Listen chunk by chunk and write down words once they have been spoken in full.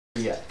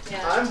yet.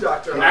 Yeah. I'm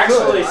Dr.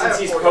 Actually, Huxtable. since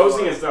he's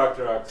posing as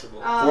Dr.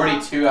 Huxtable.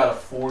 42 out of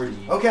 40.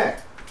 Okay.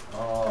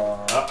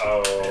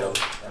 Uh-oh.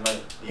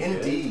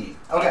 Indeed.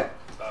 Okay.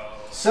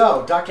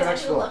 So, Dr.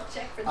 Huxtable, luck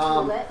check for the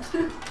roulette?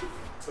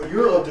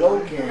 you're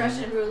awoken.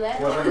 Russian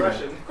roulette. Well,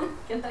 Russian.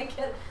 Can I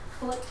get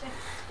a luck check,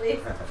 please?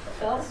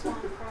 Bell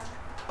swamp crap.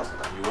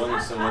 You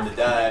wanted someone to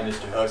die,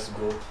 Mr.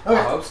 Huxtable. Okay.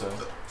 I hope so.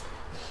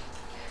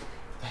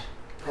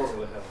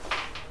 Totally hell.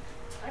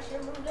 Russian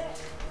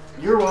roulette.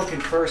 You're awoken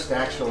first,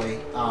 actually,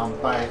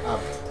 by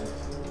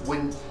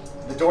when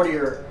the door to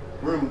your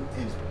room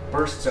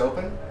bursts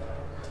open.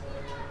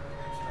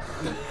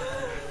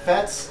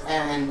 Fetz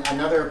and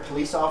another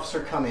police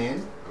officer come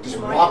in, just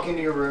walk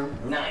into your room.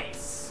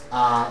 Nice.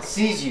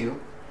 Sees you.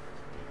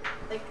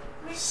 Like,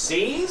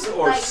 C's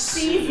or Like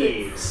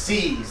C's?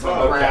 Sees.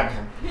 Oh, grab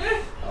him.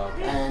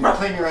 And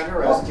claim you're under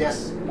arrest.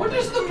 Yes. What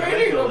is the Can I meaning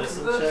make a of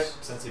listen this?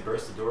 check since he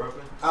burst the door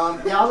open?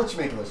 Yeah, I'll let you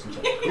make a listen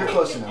check. You're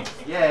close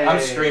enough. Yeah. I'm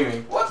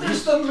screaming. What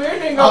is the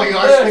meaning Oh, of you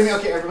are this? screaming?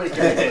 Okay, everybody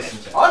can make a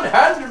listen check.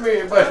 Unhand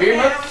me,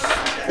 behemoth.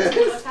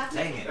 what's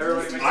happening? Dang it.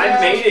 Everybody makes I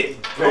made it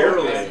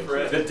barely.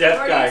 Manfred. The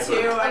deaf guy.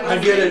 I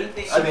get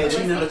it. I made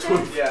 18 out of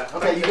 20. Yeah.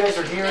 Okay, you guys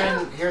are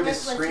hear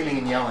this screaming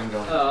and yelling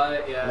going on.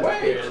 Yeah.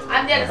 Wait.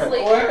 I'm dead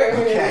asleep.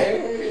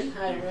 Okay.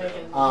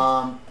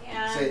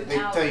 Yeah, So they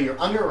now- tell you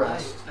you're under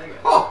arrest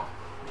Oh.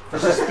 for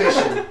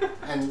suspicion,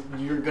 and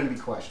you're going to be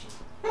questioned.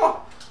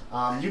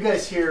 You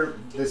guys hear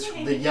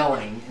the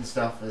yelling and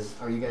stuff.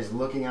 Are you guys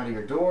looking out of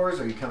your doors?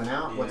 Are you coming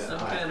out? What's the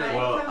plan?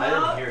 Well,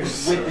 I didn't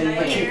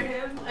hear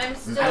it. I'm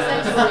still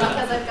essentially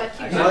because I've got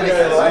you. I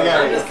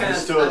got it. just kinda-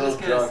 He's still a I'm little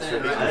just kinda drunk, so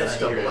saying, he right? can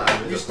stumble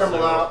out. You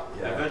stumble out.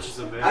 Adventures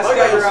of I Man.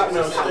 got your out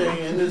No,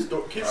 staying in his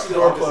door, keeps the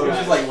door closed. You're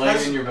just like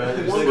laying in your bed.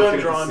 just One looking gun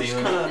at drawn, the just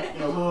ceiling. kind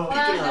of, Well,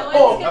 peeking no out. one's Oh,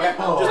 gonna okay.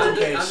 help. Just in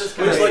case. I'm just Just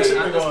kind like of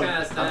sitting there going,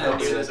 standing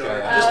near the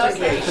door. just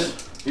in okay.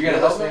 case. You're gonna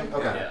help me?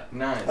 Okay. Yeah.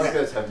 Nice. You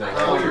guys have no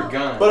Oh, your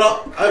gun. But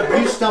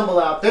You stumble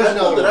out. There's I no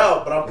pulled it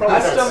out, but I'm probably I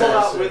not stumbled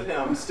out sassy. with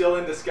him, still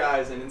in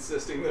disguise, and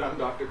insisting that I'm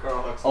Dr.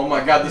 Carl Huxtable. Oh my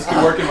god, this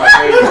could work in my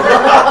favor.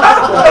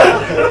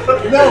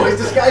 No, his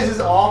disguise is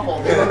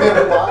awful. They don't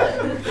ever buy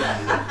it.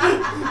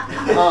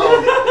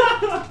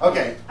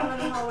 Okay.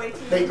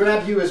 They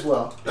grab you as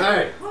well.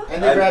 Alright.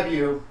 And they grab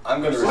you.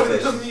 I'm gonna What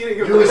is the resist.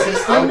 meaning of You're that?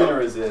 resisting? I'm gonna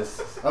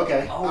resist.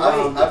 Okay.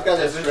 I've got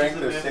a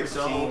strength of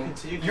 16.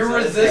 You're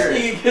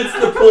resisting against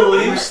the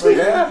police?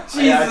 Yeah.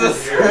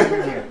 Jesus.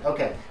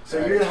 Okay.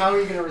 So how are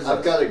you going to resist?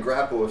 I've got a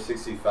grapple of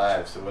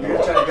 65, so what You're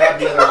going to try to grab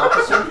the other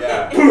officer?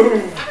 Yeah.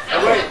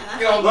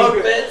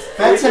 Logan.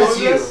 Fetz has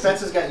you. Fetz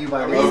has got you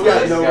by the He's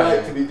got no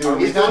right to be doing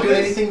He's not doing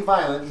this. anything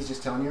violent. He's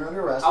just telling you you're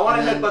under arrest. I want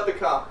to And then headbutt the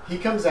cop. He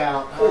comes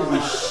out.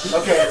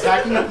 Okay,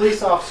 attacking a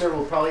police officer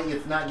will probably,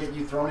 if not get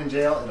you thrown in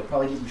jail, it'll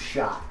probably get you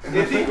shot.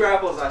 If he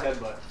grapples, I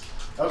headbutt.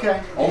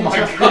 Okay. Oh my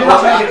You God. didn't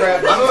try to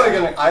grab I'm not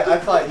gonna. I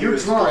thought he You're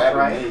was drunk, grabbing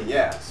right? me.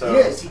 Yeah. So. He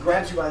is. He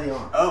grabs you by the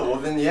arm. Oh well,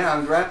 then yeah,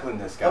 I'm grappling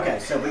this guy. Okay,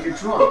 so but you're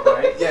drunk,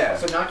 right? Yeah.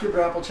 So knock your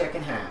grapple check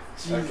in half.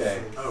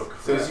 Okay. Oh,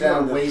 So it's you are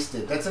down to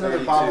wasted. That's another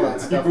 32. bottle of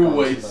that stuff. You're costs you, by the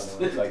wasted.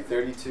 way. It's like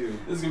 32.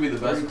 This is gonna be the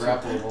best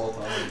grapple of all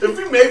time. If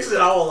he makes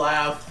it, I will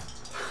laugh.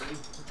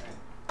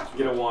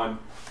 Get a 1.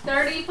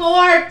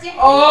 34.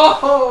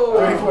 Oh!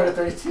 34 to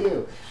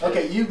 32.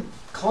 Okay, you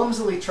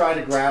clumsily try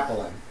to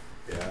grapple him.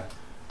 Yeah.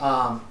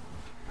 I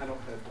don't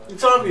headbutt.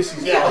 It's obvious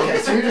he's Yeah. Okay,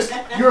 so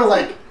you're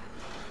like,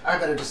 I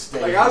better just stay.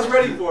 Like, I was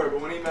ready for it,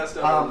 but when he messed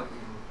up, I was like,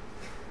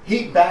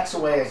 He backs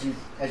away as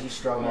you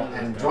struggle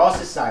and draws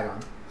his sidearm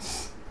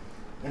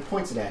and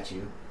points it at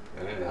you.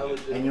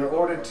 And you're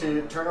ordered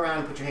to turn around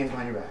and put your hands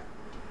behind your back.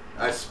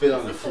 I spit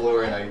on the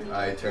floor and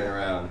I turn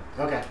around.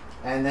 Okay.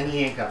 And then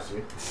he handcuffs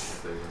you.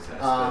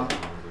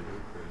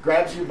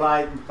 Grabs you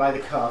by the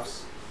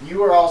cuffs.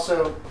 You are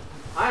also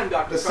I am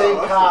Dr. the same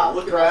Carl cop Huxtable.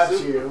 Look at my grabs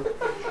suit. you.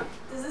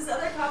 Does this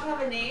other cop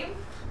have a name?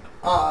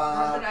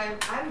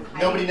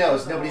 Nobody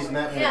knows. Nobody's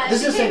met him. Yeah,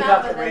 This is the she same came cop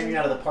out, that but ran then- you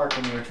out of the park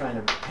when you were trying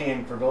to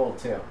pan for gold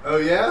too. Oh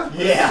yeah?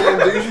 Yeah. Same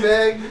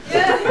douchebag?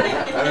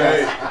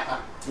 Alright.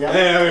 Yeah.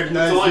 Hey, I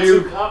recognize It's only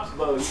you. 2 cops,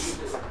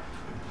 both.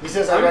 He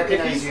says, "I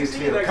recognize you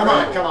too." Come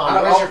on, come on.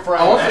 I Where's your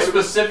friend? want to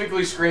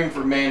specifically scream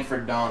for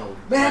Manfred Donald.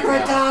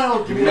 Manfred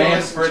Donald. Give me another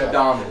listen Manfred check.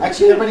 Donald.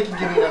 Actually, everybody can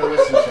give me another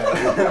listen check.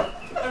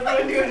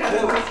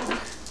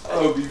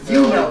 Oh,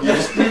 You know, you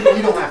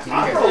don't have to. You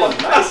hear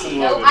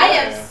it. I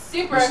am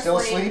super You're still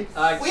asleep.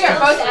 asleep? We are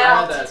both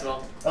out. That as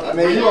well. Okay, I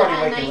well, mean, you already yeah,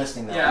 awake and night.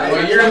 listening now. Yeah, Right?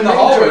 well, If you're you in the made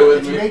hallway your- with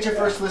If you me. made your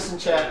first listen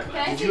check, Can I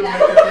did see you that?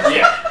 make your first?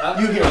 Yeah.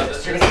 You hear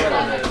this. You're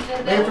gonna hear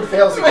it. Manfred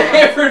fails again.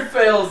 Manfred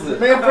fails it.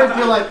 Manfred,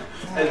 you're like,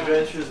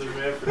 Adventures of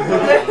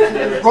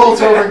Manfred.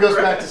 rolls over and goes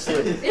back to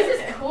sleep.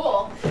 This is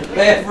cool.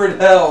 Manfred,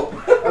 help.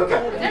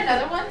 Okay. Is there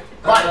another one?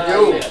 But I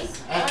you, want to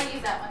use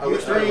that I one.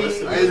 wish I three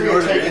listened.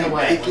 are taken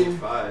away Bacon.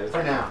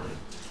 for now.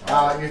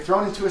 You're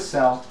thrown into a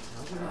cell.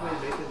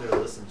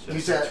 You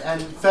said,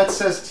 and Fetz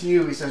says to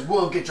you, he says,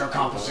 "We'll get your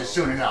accomplices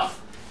soon enough."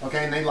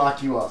 Okay, and they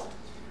lock you up.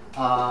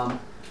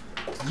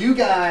 You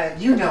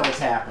know what's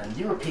happened.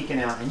 You were peeking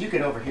out, and you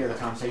could overhear the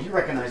conversation. You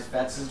recognize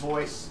Fetz's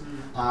voice,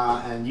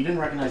 and you didn't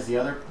recognize the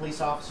other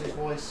police officer's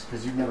voice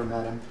because you've never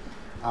met him.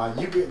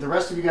 The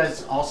rest of you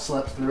guys all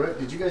slept through it.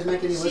 Did you guys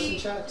make any listen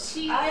checks?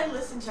 I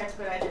listened checks,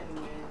 but I didn't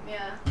win.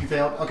 Yeah. You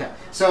failed? Okay.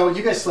 So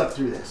you guys slept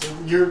through this.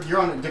 You're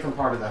on a different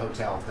part of the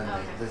hotel than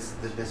this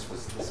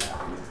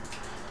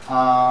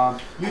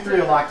happened. You three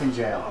are locked in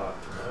jail.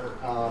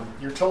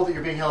 You're told that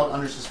you're being held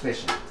under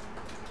suspicion.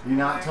 You're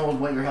not told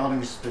what you're held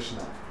under suspicion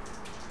of.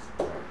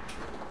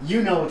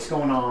 You know what's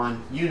going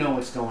on. You know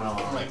what's going on.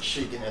 I'm like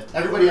shaking it.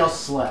 Everybody else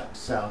slept,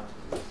 so.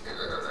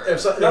 I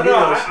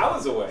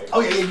was awake. Oh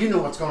yeah, you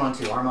know what's going on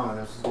too. Armanno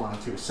knows what's going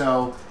on too.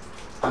 So,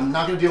 I'm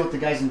not going to deal with the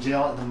guys in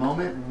jail at the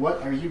moment.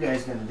 What are you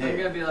guys going to do? I'm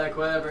going to be like,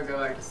 whatever, go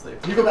back to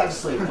sleep. You go back to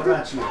sleep. What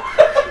about you?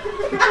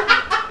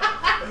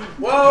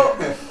 Well,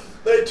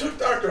 they took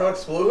Dr.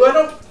 Huxtable, who I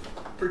don't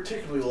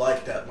particularly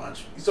like that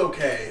much. He's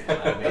okay.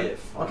 I made it.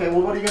 Okay,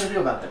 well, what are you going to do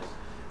about it?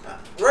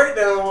 Right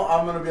now,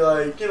 I'm going to be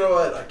like, you know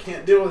what? I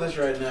can't deal with this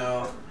right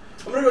now.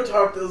 I'm going to go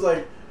talk to this,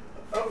 like,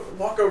 I'll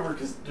walk over,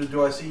 because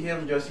do I see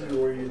him? Do I see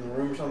you? Or are you in the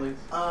room or something?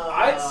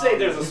 I'd say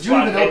there's a Did you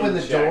spot even open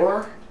the check.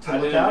 door to I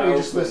look didn't out, or you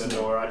open just the listened?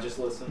 door. I just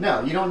listened.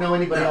 No, you don't know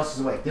anybody No. else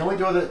is awake. The only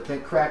door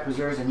that cracked was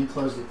yours, and you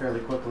closed it fairly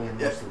quickly and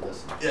mostly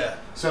listened. Yeah.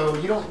 So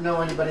you don't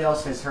know anybody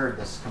else has heard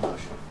this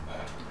commotion.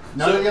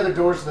 None of the other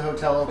doors to the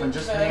hotel open,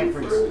 just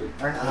Manfred's.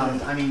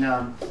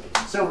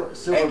 Silver.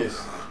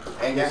 Angus.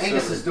 Yeah,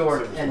 Angus's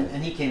door,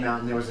 and he came out,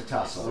 and there was a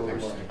tussle.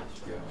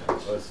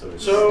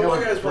 So,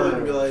 my guy's probably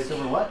going to be like...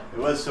 Silver what? It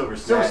was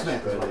Silversmith.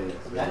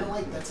 Silversmith. but I don't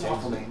like that's an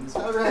awful name. It's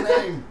not a real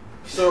name.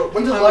 So,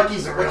 what He's a time,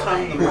 Lucky's a what real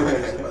time in the name.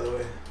 morning is it, by the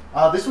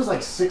way? This was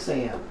like 6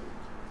 a.m.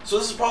 So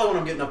this is probably when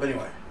I'm getting up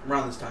anyway,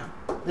 around this time.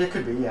 It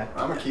could be, yeah.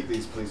 I'm gonna keep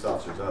these police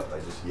officers up by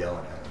just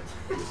yelling at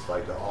them, just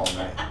like all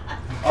night.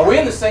 Are we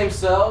in the same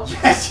cell?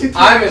 Yes, you do.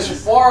 I'm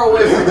as far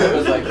away from him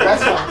as I can.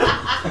 That's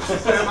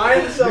fine. Am I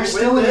in the cell You're with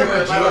still in them, your or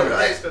am I pajamas.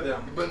 next to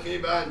them? You put me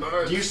behind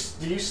bars. Do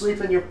you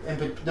sleep in your?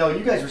 No,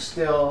 you guys were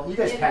still. You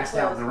guys In passed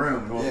your out in the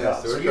room and woke Yeah,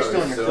 up. so So we're you're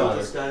still in your covered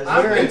clothes. still.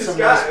 I'm You're in some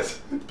nice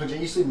disguise.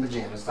 You sleep in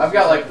pajamas. I've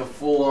got like the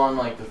full on,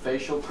 like the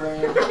facial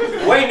cream.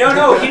 Wait,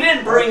 no, he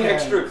didn't bring Okay.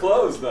 extra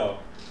clothes though.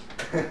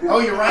 Oh,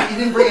 you're right. You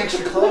didn't bring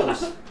extra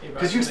clothes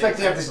because you expect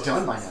to have this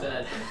done by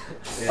now.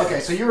 Instead. Okay,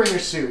 so you were in your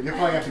suit. You're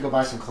probably gonna have to go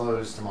buy some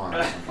clothes tomorrow.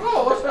 Or something.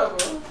 Oh, what's up,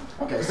 bro?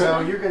 Okay,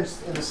 so you're in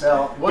the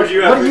cell. What But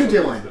you are have you to-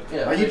 doing?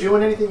 Yeah. Are you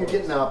doing anything? You're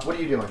getting up. What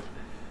are you doing?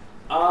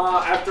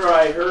 After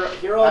I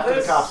hear all After the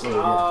this, cops leave,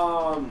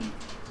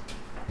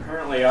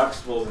 apparently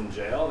Huxtable's in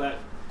jail. That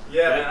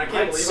Yeah, man, I can't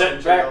might believe I'm set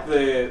in back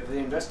jail. the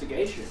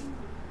investigation.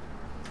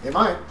 It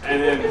might.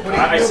 And then What do you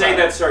I do say about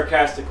that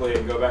sarcastically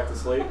and go back to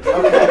sleep. Do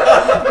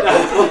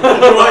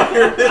I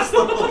hear this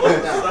little...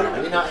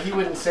 No, you're not, he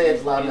wouldn't say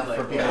it loud enough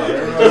for people.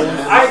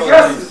 I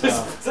guess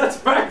that's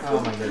back. Oh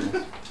my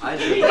goodness. I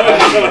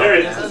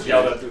Just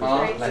yelled at through the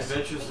Huh? My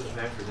adventures with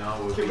Manfred now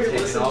will Can be we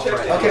taken listen off check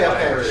right that? Okay, now.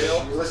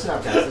 okay. Listen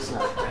up, guys. Listen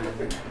up.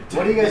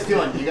 What are you guys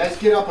doing? You guys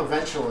get up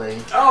eventually.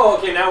 Oh,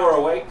 okay, now we're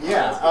awake.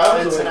 Yeah,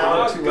 it's an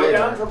hour or two Go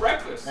down for later.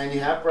 breakfast. And you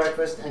have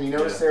breakfast, and you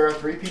notice Yeah. there are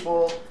 3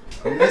 people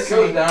Go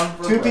missing. down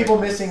for 2 people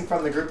breakfast. missing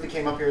from the group that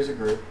came up here as a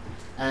group.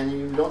 And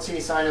you don't see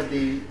any sign of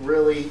the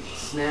really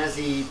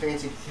snazzy,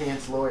 fancy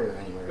pants lawyer Who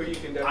anywhere. you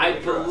can I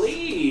definitely trust.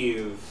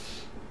 believe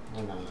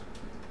Oh, no.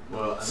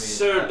 Well, I mean,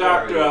 Sir I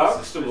Dr. already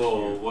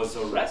Huxtable was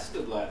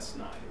arrested last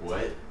night.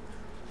 What?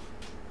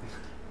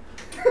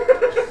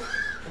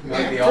 You're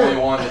like the only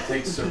one that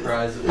takes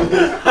surprises. Is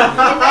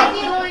that the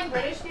annoying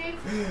British dude?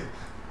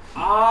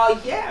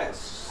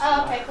 Yes.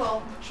 Oh, okay,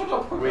 cool. Shut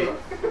up. Wait, Yeah,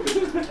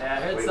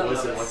 I heard wait,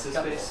 something. what's his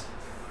face?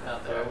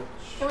 Out there.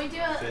 Can I do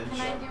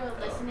a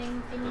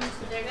listening thingy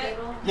to their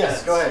table?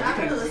 Yes, go ahead. I'm You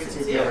gonna can listen see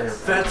if to you're it. here.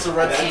 That's a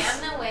red... Okay,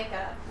 I'm gonna wake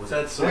up.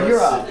 That's Well, you're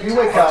up. You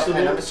wake up,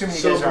 and I'm assuming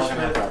you guys are all going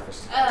to have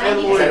breakfast. Oh, I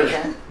And need Is that lawyer. to.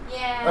 okay?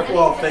 Yeah. Okay.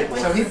 Well, fake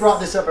Does So he brought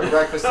this up at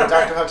breakfast that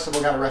Dr.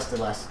 Huxtable got arrested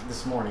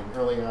this morning,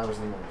 early hours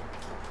in the morning.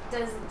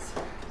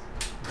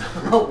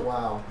 Oh,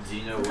 wow. Do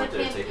you know Since I what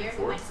they're can't taking hear,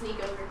 for? I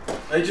sneak over.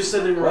 They just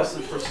said they were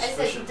arrested for I said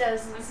suspicion.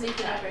 does sneak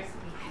over.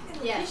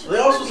 Yeah. They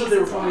also said they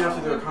were coming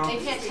after their They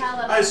accomplices. can't tell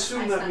that I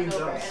assume that snuck means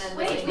over us. and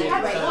then Wait, they we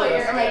have right a lawyer.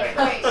 here. I'm like,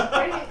 wait,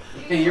 where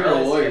did Hey, you're a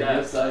lawyer. Get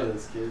outside of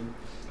this,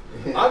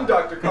 kid. I'm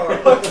Dr.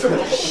 Carl Huxtable.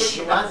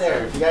 You're not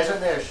there. You guys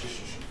aren't there. Shh, shh,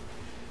 shh.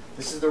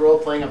 This is the role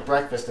playing of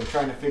breakfast and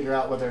trying to figure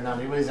out whether or not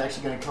anybody's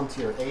actually going to come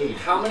to your aid.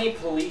 How many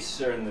police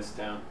are in this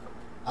town?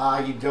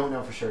 You don't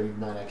know for sure. You've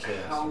not actually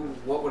asked.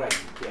 What would I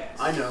guess?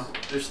 I know.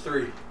 There's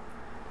 3.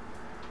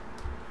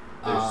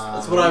 Uh,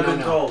 That's what I've been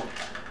no. told.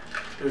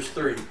 There's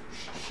 3.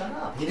 Shut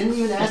up. He didn't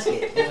even ask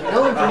it. If you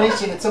know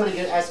information and somebody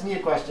asks me a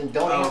question,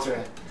 don't answer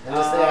it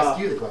unless they ask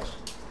you the question.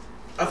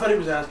 I thought he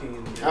was asking you.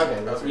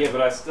 Okay, that's Yeah,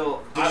 but I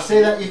still. Did you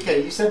say that?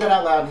 Okay, you said that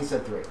out loud and he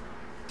said 3.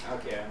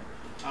 Okay.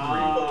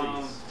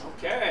 police.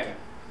 Okay.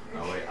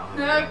 Oh wait, I'm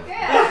gonna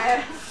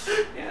Okay.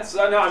 Yeah,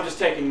 so no, I'm just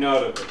taking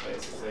note of it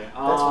basically.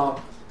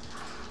 fine.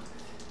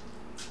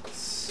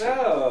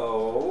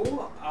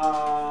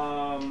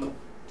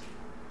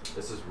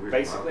 This is weird.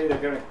 Basically they're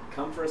gonna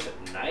come for us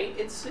at night,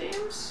 it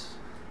seems.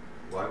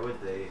 Why would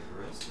they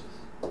arrest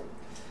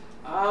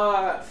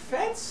us?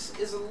 Fetz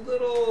is a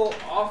little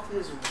off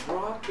his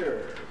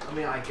rocker, I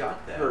mean, I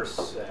got that. per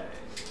se.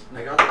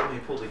 I got that when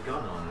he pulled a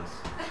gun on us.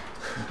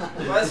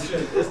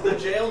 Question: is the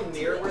jail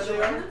near where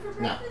they are?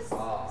 No.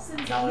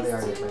 Not where they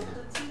are yet right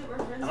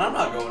now. And I'm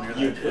not going near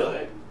You that jail.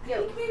 could. Yeah, I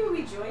think maybe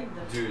we joined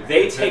them. Dude,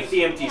 They take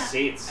the empty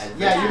seats.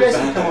 Yeah, you guys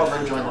can come over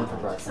and join them for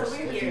breakfast. So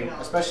we're If here. you,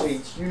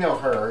 especially, you know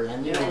her,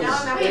 and you know And now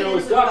I'm who's... not It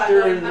was about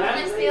Dr. going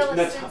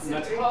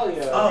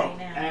Natalia Oh.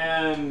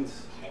 and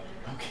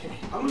Okay.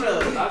 I'm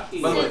gonna.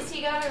 Lucky. By the way, Since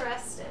he got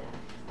arrested,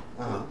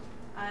 Uh-huh.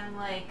 I'm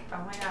like, oh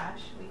my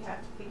gosh, we have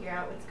to figure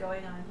out what's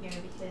going on here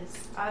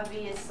because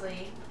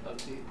obviously,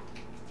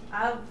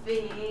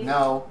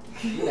 No.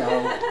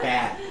 No.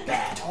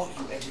 Bad. told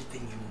you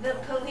everything you the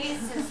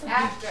police is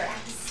after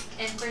us,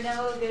 and for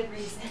no good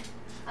reason,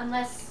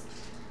 unless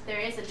there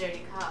is a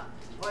dirty cop,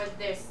 or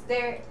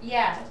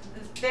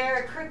there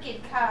are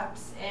crooked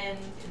cops, and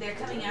they're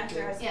coming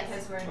after us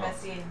because we're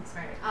investigating this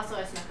murder. Also,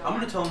 I snuck I'm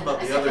gonna tell them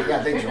about the other.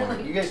 Yeah, they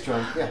joined. You guys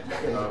joined. Yeah.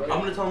 I'm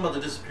gonna tell them about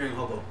the disappearing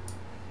hobo.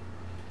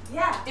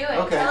 Yeah, do it.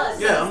 Okay. Tell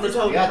us. Yeah, I'm gonna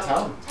tell them. Yeah,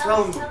 tell them.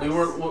 Tell them we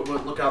were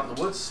look out in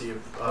the woods, see if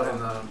in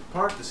the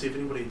park to see if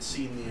anybody had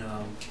seen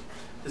the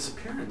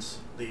disappearance,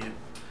 the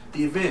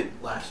event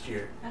last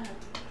year,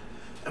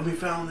 and we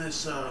found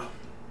this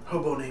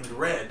hobo named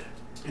Red,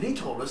 and he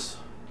told us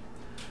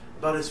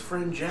about his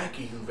friend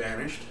Jackie who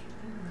vanished,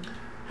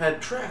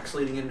 had tracks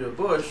leading into a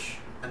bush,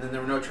 and then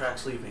there were no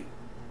tracks leaving,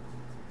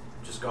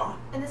 just gone.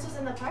 And this was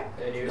in the park?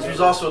 This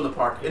was also in the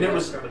park, and it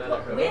was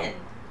When?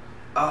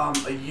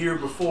 a year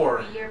before.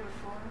 A year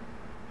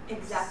before.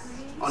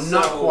 Exactly.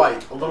 Not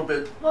quite. A little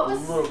bit. What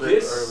was a little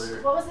bit this?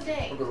 earlier. What was the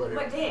day? A little bit later.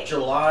 What day?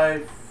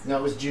 July. No,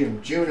 it was June.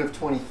 June of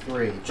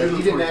 23. But June he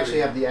of didn't 23. actually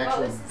have the What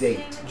actual was his date.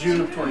 name again?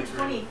 June of 23.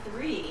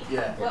 23.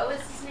 Yeah. What was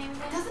his name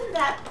again? Doesn't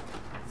that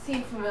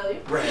seem familiar?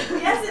 Red.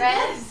 Yes, it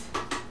Red? does.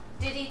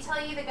 Did he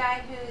tell you the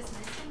guy who's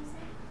missing?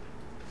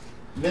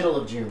 Middle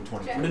of June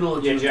 23. Middle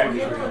of Yeah, June. Jackie.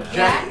 23.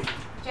 Jack?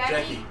 Jackie.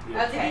 Jackie?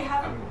 Yeah. Did he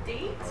have a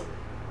date?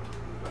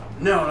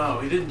 No,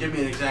 he didn't give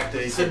me an exact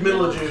date. He said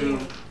middle of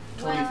June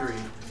 23.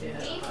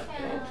 He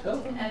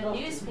found a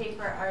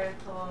newspaper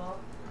article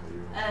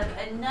of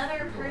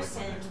another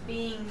person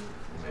being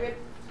ripped.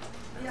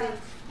 Yeah.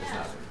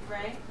 Yeah,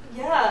 right?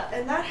 Yeah,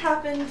 and that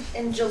happened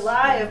in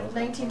July of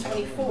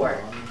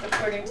 1924,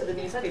 according to the But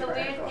the newspaper weird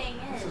article. thing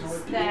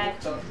is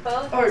that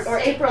both Or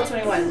the April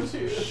statements-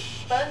 21.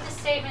 Both the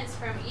statements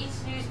from each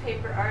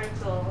newspaper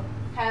article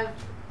have,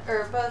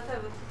 or both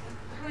of,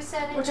 who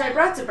said it? Which I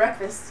brought to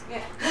breakfast. Yeah.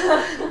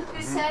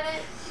 Who said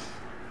it?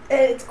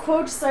 It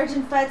quotes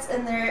Sergeant Fetz,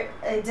 and they're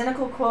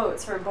identical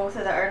quotes for both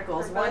of the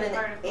articles. For One both in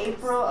articles.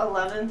 April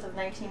 11th of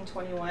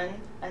 1921,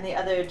 and the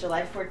other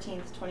July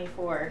 14th,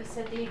 24. He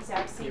said the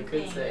exact same You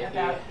could thing say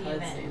about he the had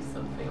event. seen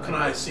something. Can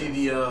I see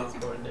the?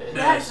 May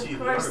I Yes, see of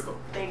the course. article?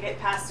 They get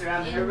passed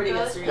around, and In everybody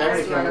gets to both read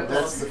Everybody the can, articles.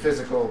 that's the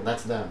physical,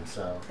 that's them,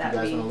 so you That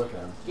guys we- want to look at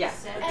them. Yeah.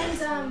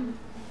 And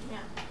yeah.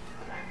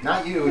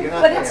 Not you, you're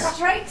not But it there.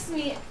 strikes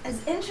me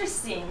as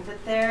interesting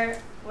that there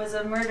was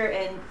a murder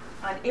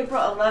on April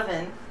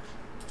 11th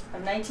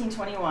of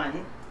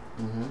 1921,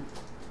 Mm-hmm.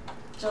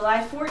 July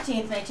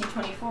 14th,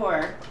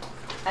 1924,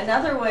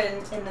 another one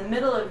in the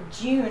middle of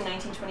June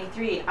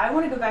 1923. I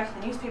want to go back to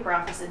the newspaper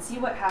office and see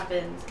what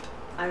happened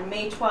on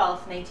May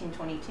 12th,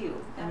 1922,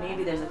 and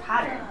maybe there's a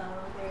pattern.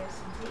 Oh, there's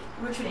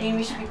some Which would mean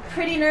we should be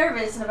pretty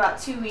nervous in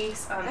about 2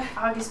 weeks on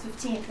August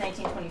 15th,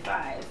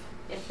 1925,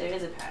 if there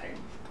is a pattern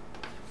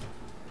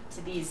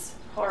to these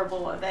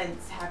horrible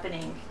events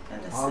happening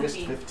in the August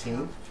city.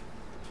 15th?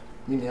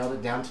 You nailed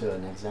it down to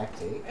an exact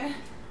date?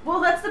 Well,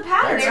 that's the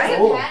pattern, That's right?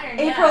 cool. pattern,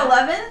 April yeah.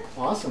 11th,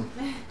 Awesome.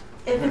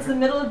 if it's the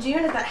middle of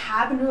June, if that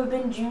happened to have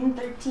been June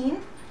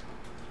 13th,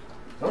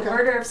 the Okay.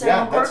 murder of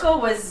Sarah Yeah, that's-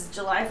 McCorkle was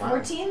July Wow.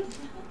 14th.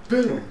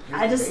 Boom.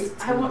 I Here's just,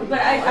 the I date. want, but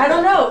I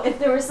don't know if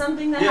there was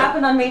something that Yeah.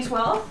 happened on May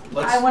 12th.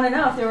 Let's- I want to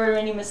know if there were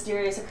any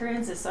mysterious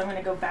occurrences, so I'm going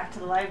to go back to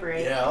the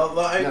library. Yeah, No,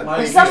 my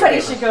Or somebody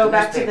newspapers. should go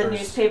back to the Newspapers.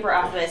 newspaper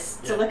office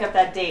to Yeah. look up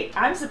that date.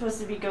 I'm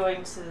supposed to be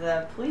going to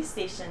the police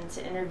station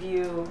to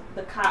interview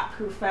the cop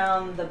who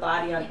found the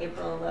body on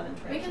April 11th.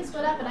 We can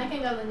split up and I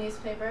can go to the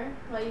newspaper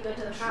while you go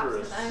to the cops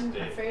because I'm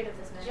afraid of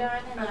this man. John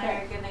and Okay. I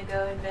are gonna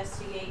go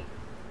investigate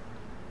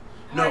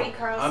No, Hardy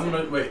Carlson. I'm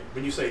gonna wait.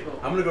 When you say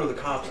I'm gonna go to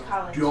the cops, To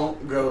college.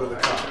 don't go to the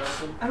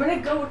cops. I'm going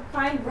to go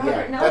find Robert Yeah,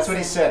 Nelson. that's what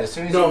he said. As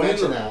soon as No, you he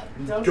mentioned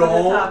didn't. that. Don't go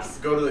to the cops.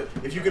 Don't go to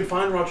the. If you can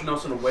find Roger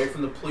Nelson away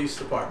from the police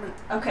department,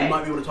 Okay. you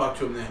might be able to talk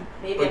to him then.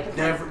 Maybe I But can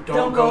never, find-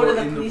 don't go to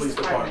the in the police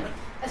department.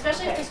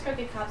 Especially if Okay. there's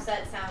crooked cops,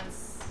 that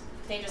sounds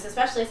dangerous,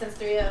 especially since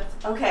 3 of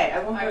Okay, I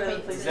won't our go to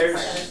the police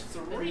acquaintances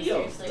department. have been 3 of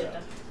seriously them.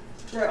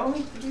 abducted. There are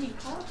only 3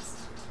 cops?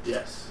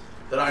 Yes,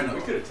 that I know.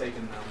 We could have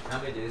taken them. How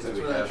many days do That's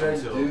we what I have tried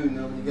to until? do,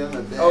 nobody got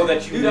my back. Oh,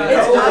 that you Dude, did.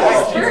 It's Oh,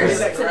 August oh,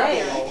 1st oh.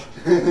 today,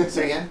 right?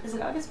 Say again? Is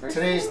it August 1st?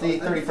 Today's the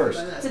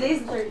 31st.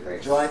 Today's the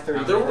 31st. July There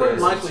 31st. wouldn't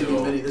likely be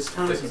until many. This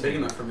town isn't big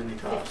enough for many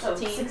cops. So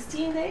 15.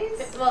 16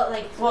 days? Well,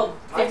 like, Well,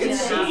 I can 15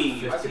 days.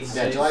 see. 15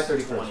 Yeah, days. July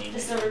 31st.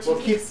 Just over 2 Well,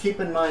 weeks. keep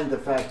in mind the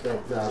fact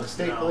that the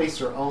state No.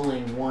 police are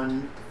only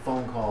one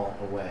phone call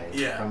away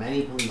Yeah. from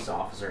any police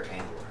officer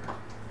and/or.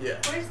 Yeah.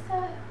 Where's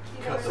the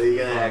So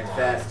you're gonna act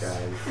fast,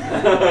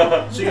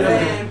 guys. So you'd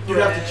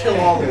have to kill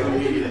all of them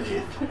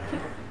immediately.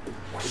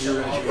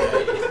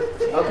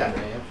 Okay.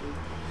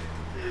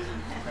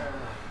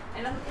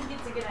 I don't think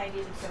it's a good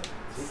idea to kill.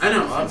 I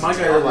know, my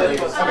guy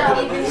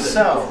Okay,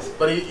 so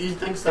but he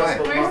thinks that's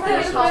what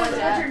Where's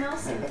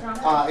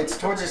mafiosos it's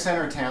towards the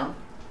center of town.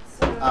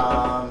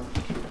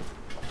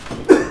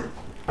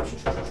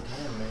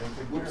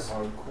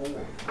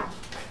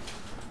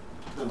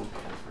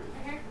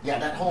 Yeah,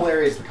 that whole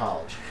area is the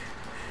college.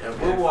 Yeah,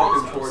 we're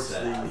walking towards the.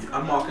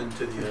 I'm walking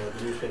to the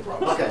newspaper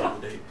office. Okay. On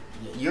the date.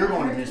 You're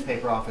going to the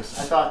newspaper office.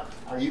 I thought,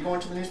 are you going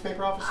to the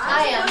newspaper office?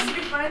 I'm supposed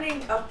to be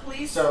finding a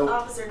police So,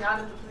 officer, not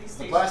at the police The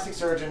station. plastic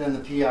surgeon and the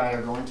PI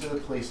are going to the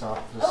police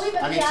office. Oh, we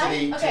have a I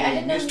mean, PI? to Okay, I the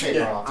didn't know you newspaper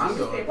did. office. I'm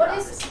going. What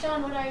is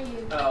John? What are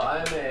you? Oh,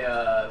 I'm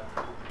a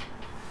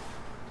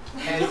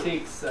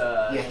antiques.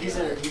 Yeah,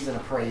 he's an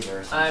appraiser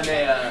or something.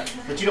 I'm a.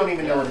 But you don't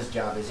even know what his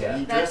job is yet. Yeah.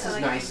 He That's dresses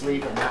like- nicely,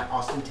 but not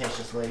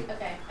ostentatiously.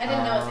 Okay, I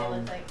didn't know what they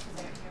looked like. 'Cause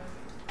they weren't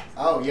here.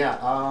 Oh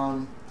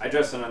yeah. I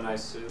dress in a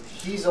nice suit.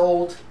 He's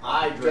old.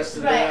 I dress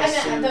in Right, I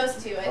nice meant suit.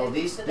 those two. I Oh, didn't-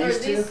 these or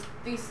two?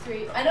 These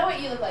three. I know what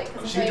you look like.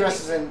 'Cause She I'm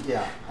dresses very in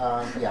yeah.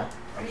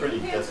 I'm pretty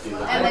dusty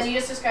looking. And then you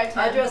just described him.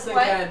 I dress in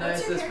What? kind of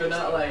What's your nicest, but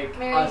not character's like name?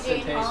 Mary Jane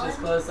ostentatious Holland?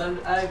 clothes.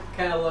 I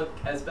kind of look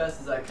as best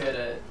as I could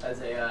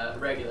as a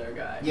regular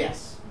guy.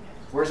 Yes.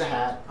 Wears a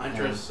hat. I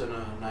dress in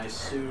a nice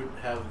suit,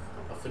 have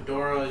a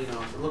fedora. You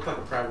know, look like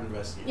a private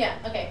investigator. Yeah.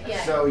 Okay.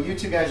 Yeah. So you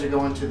two guys are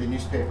going to the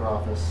newspaper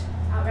office.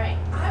 All right.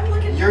 I'm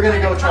looking You're gonna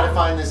go try to cop,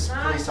 find this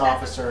not police at the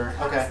officer.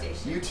 cop Okay.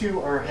 station. You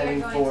two are We are heading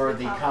going for to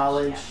the the college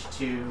college,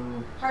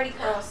 to Hardy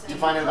Carlson.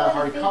 find out about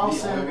Hardy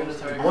Carlson.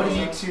 What do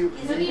you two?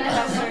 He's a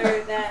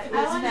professor that I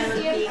was want found to to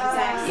see be if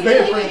exact. They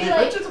maybe have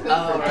like Richard's a big Oh,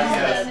 fan. right,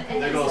 Aspen yes.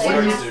 and They're just, gonna like,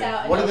 swing passed suit.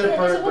 out. What are the Yeah, there's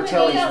a woman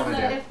Bertellis named wanna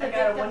Elsa do? if the I got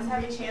a victims have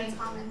 1-3 anything chance in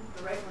common.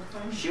 the right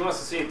one. She wants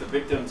to see if the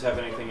victims have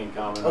anything in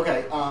common.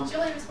 Okay.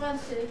 Julie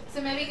responds to.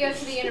 So maybe go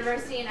to the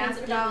university and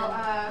ask about.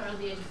 Around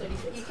the age of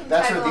 36. You can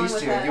That's tag where along these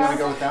with two. us. You want to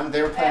go with them?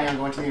 They were planning on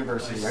going to the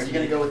university. Are you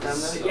going to go with them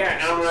then? Yeah,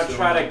 and I'm gonna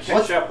try to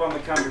catch up on the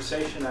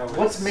conversation I was.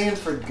 What's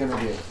Manfred gonna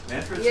do?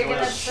 Manfred's You're going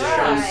gonna to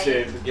try.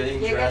 Shunted. getting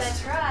You're gonna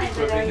dressed, try, but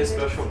equipping are his you-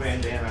 special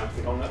bandana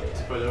Don't know to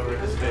yet. put over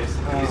his face.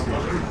 He's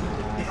going.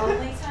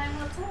 Only time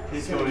will tell.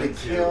 He's He's going to going be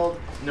to. killed.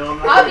 No, I'm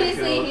not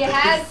Obviously, going he to kill.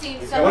 has seen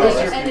What something, is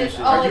your and it's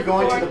mission? all Are you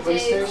going to the informed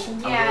police his- station?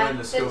 Yeah, I'm going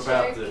to scope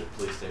out the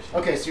police station.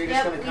 Okay, so you're just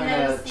Yep, going to we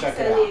kind noticed of he check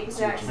said it the out.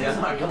 exact Yeah,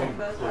 I'm not same going in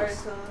both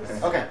close.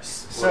 articles. Okay,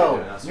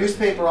 so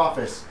newspaper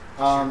office.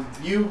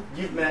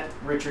 You've met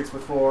Richards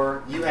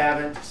before. You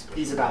haven't.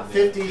 He's about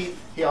 50.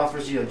 He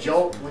offers you a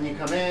jolt when you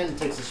come in.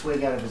 Takes a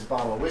swig out of his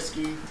bottle of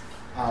whiskey.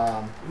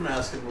 I'm gonna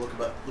ask him to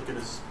look at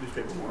his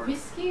newspaper more.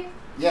 Whiskey?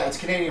 Yeah, it's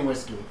Canadian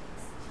whiskey.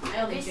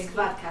 I only drink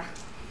vodka.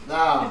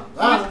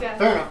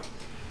 Fair enough.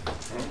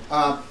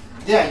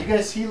 Yeah, you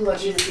guys. He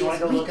lets you. If you want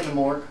to go look in the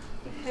morgue,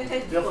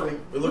 feel free.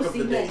 We look up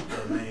the date.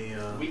 May.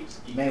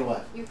 May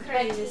what? You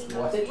crazy.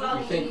 What?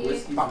 You think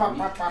whiskey's Pop, pop,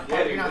 pop, pop,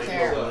 pop. You're not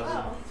there.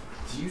 Oh.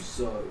 You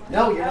suck.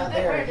 No, you're not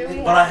there.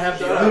 But I have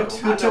the.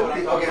 Who took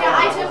the? Okay, Yeah,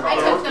 I hold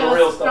on. took The real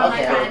those stuff. from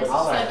my Okay, friends.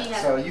 all So right. he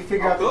has. So you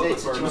figure out the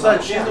dates that you want.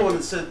 Besides, she's the one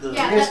that said the.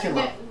 Yeah, You guys that- can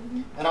look. that-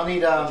 And I'll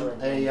need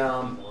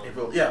a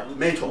April. Yeah,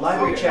 May 12th.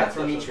 library check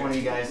from each one of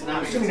you guys. And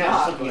I'm assuming that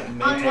was looking at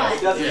May On what?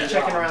 12th. Yeah.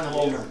 Checking around the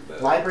whole room.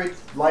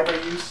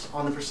 Library use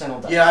on the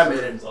percentile dice. Yeah, I made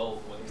it.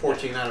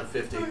 14 out of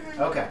 50.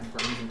 Okay.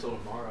 Until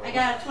tomorrow. I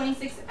got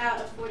 26 out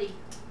of 40.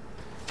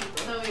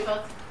 So we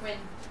both win.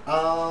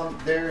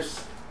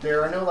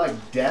 There are no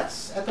like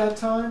deaths at that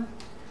time,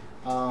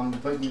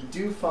 but you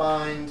do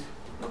find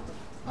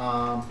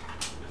a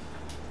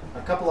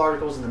couple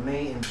articles in the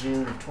May and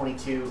June of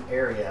 22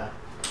 area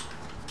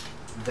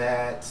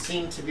that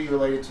seem to be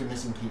related to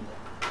missing people.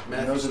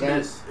 And those are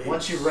them.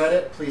 Once you've read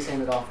it, please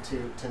hand it off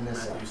to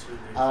Nissa.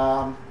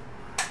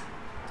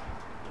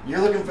 You're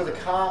looking for the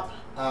cop.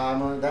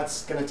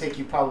 That's going to take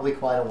you probably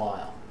quite a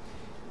while.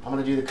 I'm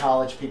going to do the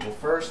college people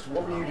first.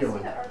 What were you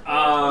doing?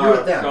 You're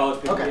with them.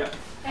 College people, Okay.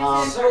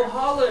 yeah. So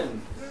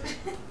Holland.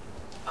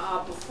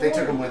 Before They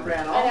took him with you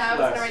them. ran I know, off I was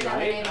gonna last write down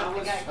the night, name I of the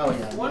was guy. Oh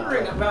yeah.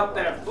 wondering about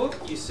that book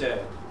you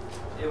said.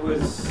 It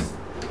was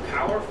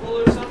powerful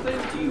or something?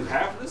 Do you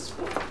have this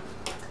book?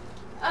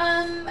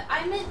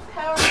 I meant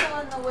powerful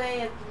in the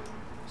way of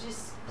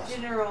just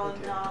general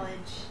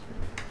knowledge.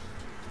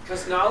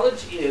 Because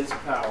knowledge is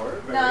power.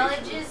 very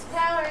Knowledge true. is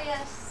power,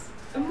 yes.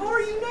 The more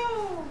you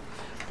know.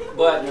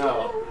 But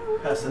no.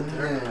 Pass it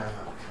there.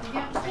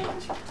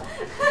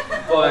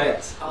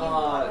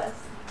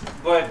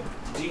 But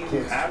do you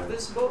have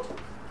this book?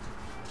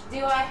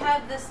 Do I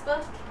have this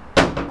book?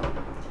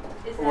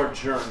 Is Or that-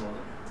 journal?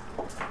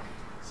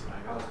 So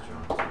I was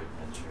drawn to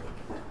adventure.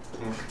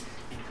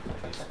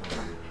 It's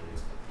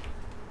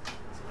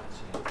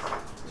my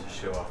chance to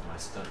show off my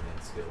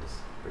stuntman skills.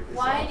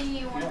 Why do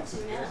you want to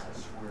know?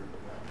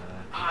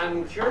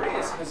 I'm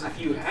curious because if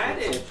you had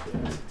it,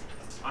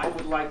 I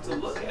would like to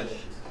look at it.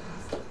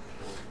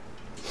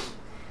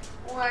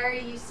 Why are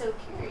you so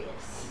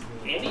curious?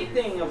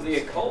 Anything of the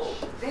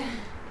occult.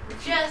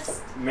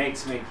 just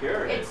makes me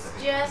curious.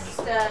 It's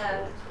just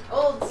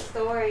old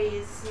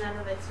stories. None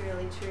of it's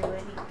really true.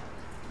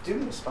 Do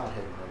me a spot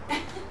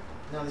hidden.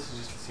 No, this is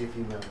just to see if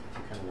you know, if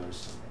you kind of notice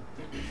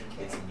something.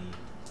 It's neat.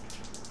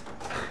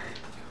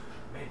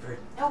 Manfred.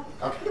 Nope.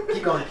 Okay,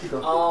 keep going, keep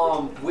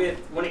going.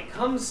 When it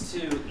comes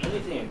to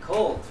anything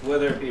occult,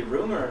 whether it be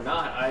rumor or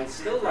not, I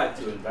still like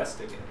to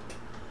investigate.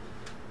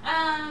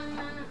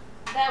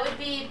 That would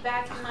be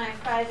back in my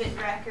private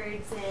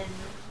records in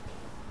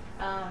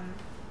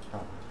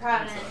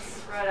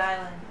Providence, Rhode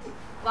Island,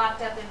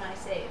 locked up in my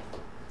safe.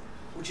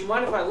 Would you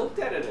mind if I looked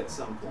at it at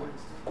some point?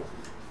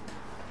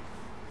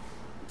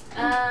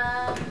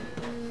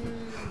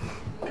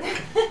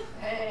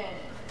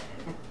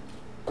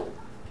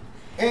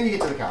 And you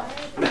get to the car.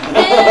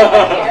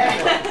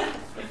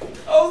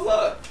 Oh,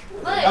 look.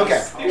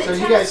 Okay, so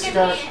you guys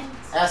start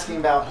asking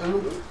about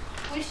who?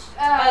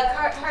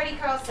 Hardy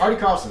Carlson. Hardy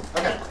Carlson,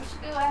 okay. We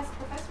should go ask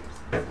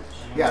professors.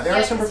 Yeah, there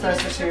are some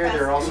professors here.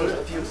 There are also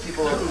a few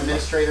people,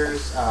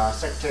 administrators,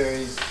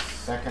 secretaries,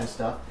 that kind of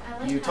stuff.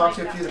 You talk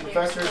to a few of the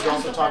professors. You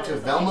also talk to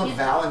Velma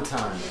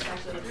Valentine.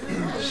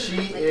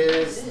 She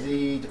is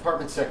the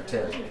department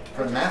secretary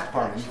for the math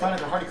department. You find out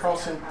that Hardy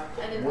Carlson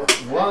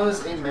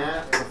was a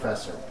math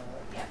professor.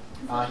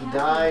 He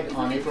died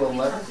on April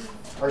 11th,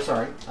 or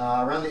sorry,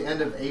 around the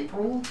end of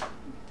April,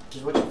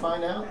 is what you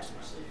find out.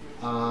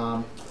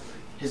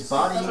 His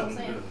body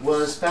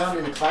was found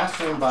in a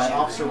classroom by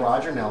Officer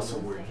Roger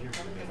Nelson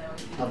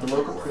of the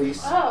local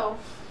police. Oh.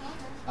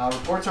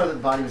 Reports are that the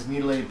body was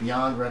mutilated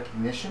beyond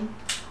recognition.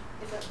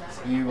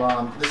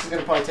 This is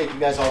going to probably take you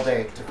guys all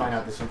day to find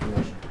out this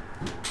information.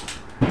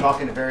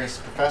 Talking to various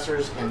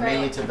professors and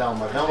mainly to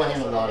Velma. Velma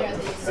handled a lot of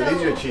this. So, wait,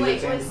 did he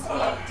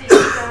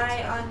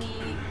die on the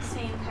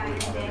same kind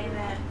of day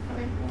that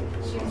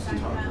she was talking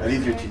about? Are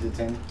these your cheetah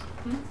thing?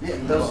 Yeah,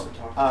 those,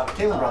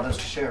 Caitlin brought those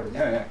to share with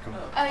you. Yeah, come on.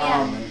 Oh,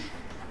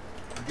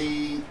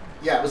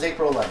 yeah. It was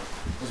April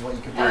 11th, is what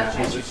you could do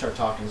as you start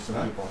talking to some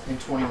people in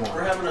 21.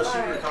 We're having a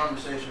secret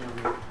conversation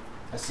over here.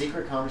 A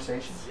secret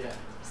conversation? Yeah.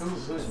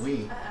 Who's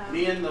we?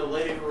 Me and the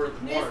lady who were at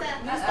the morgue.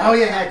 Oh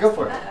yeah, go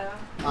for it.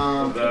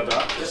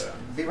 Just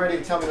be ready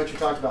to tell me what you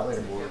talked about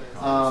later.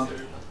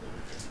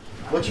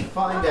 What you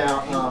find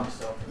out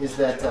is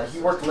that he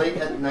worked late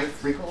at night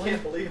frequently. I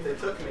can't believe they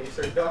took me,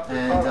 Sir Dr.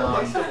 And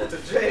Huxtable, to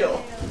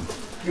jail.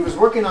 he was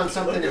working on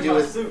something to do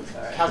with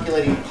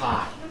calculating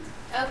pi.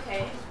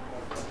 Okay.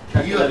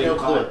 You have no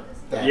clue.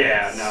 That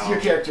Yeah, no. Your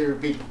character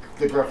would be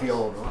the gruffy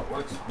old.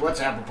 What's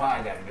apple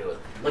pie got to do with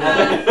it?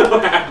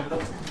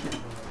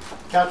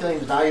 Calculating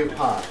the value of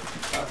pi.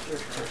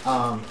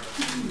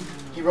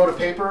 He wrote a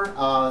paper.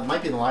 It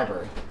might be in the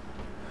library.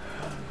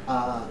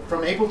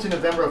 From April to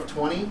November of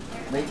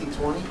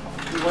 1920,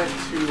 he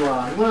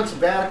went on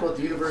sabbatical at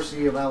the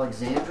University of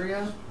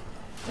Alexandria,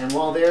 and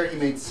while there, he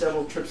made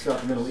several trips throughout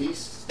the Middle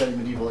East, studied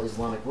medieval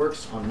Islamic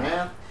works on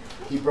math.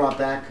 He brought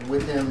back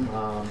with him,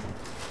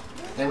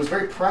 and was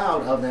very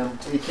proud of them,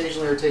 to the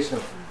occasional irritation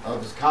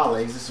of his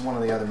colleagues. This is one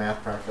of the other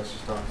math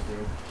professors talking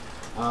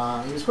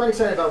to. He was quite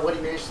excited about what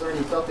he managed to learn.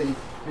 He felt that he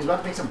was about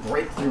to make some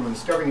breakthrough in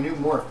discovering a new,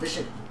 more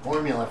efficient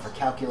formula for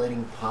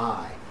calculating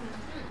pi.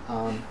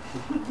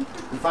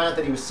 We find out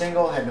that he was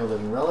single, had no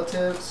living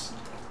relatives.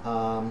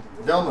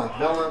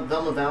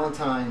 Velma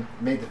Valentine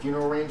made the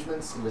funeral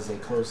arrangements. It was a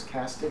closed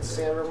casket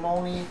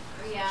ceremony,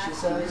 she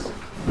says.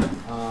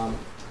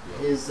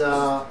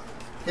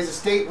 His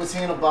estate was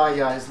handled by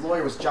his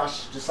lawyer was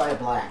Josiah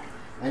Black,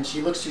 and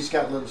she got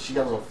a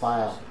little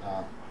file,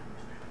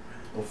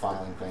 little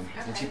filing thing,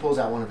 and she pulls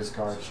out one of his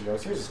cards. She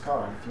goes, "Here's his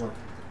card. If you want,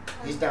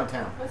 he's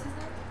downtown." What's his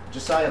name?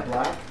 Josiah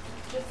Black.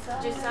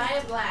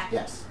 Josiah Black.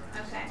 Yes.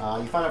 Okay.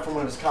 You find out from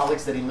one of his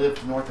colleagues that he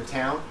lived north of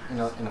town, in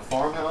a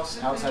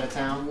farmhouse outside of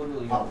town,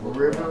 up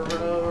River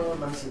Road.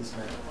 Let me see this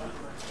map.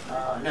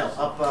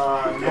 Up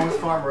North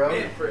Farm Road.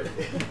 Manfred.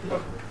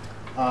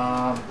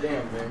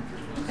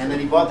 And then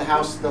he bought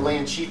the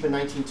land cheap in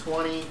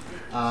 1920.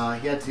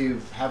 He had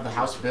to have the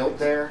house built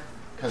there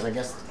because I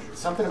guess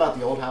something about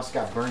the old house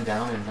got burned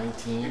down in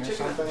 19 or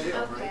something.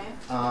 Okay.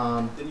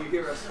 Then you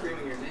hear us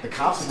screaming your name. The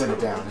cops put it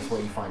down, is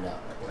what you find out.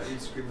 Why are you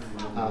screaming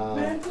your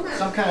name?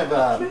 Some kind of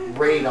a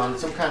raid on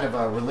some kind of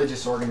a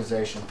religious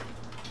organization.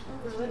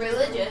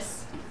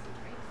 Religious?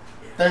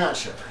 They're not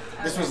sure.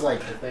 This was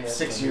like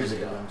 6 years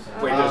ago.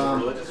 Wait, there's a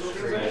religious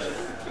organization?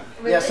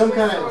 Yeah, some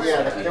kind of,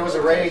 there was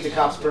a raid, the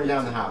cops burned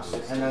down the house.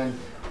 And then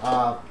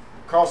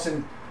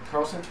Carlson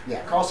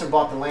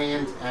bought the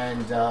land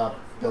and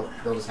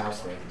built his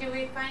house there. Do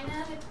we find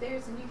out if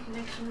there's any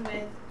connection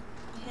with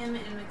him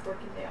and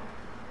McCorkindale?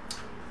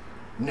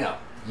 No.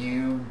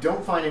 You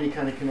don't find any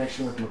kind of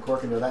connection with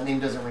McCorkindale. That name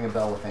doesn't ring a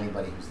bell with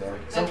anybody who's there.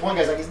 One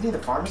guy's like, isn't he the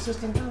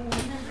pharmacist in town?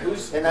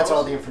 And that's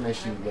all the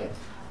information you get.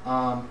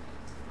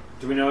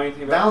 Do we know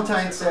anything about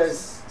Valentine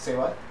says, say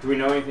what? Do we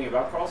know anything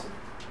about Carlson?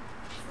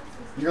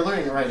 You're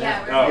learning it right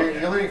now.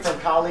 You're learning from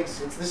colleagues.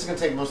 This is going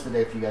to take most of the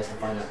day for you guys to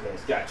find out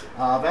this. Gotcha.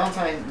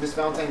 Miss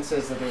Valentine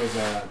says that there was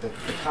the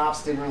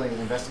cops didn't really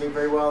investigate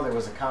very well. There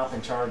was a cop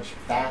in charge,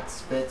 Fats,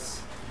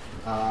 Spitz.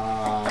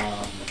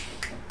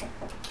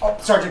 Oh,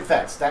 Sergeant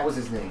Fetz, that was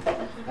his name.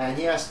 And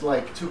he asked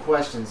like 2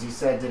 questions. He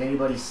said, did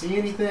anybody see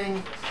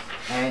anything?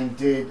 And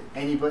did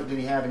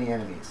he have any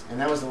enemies? And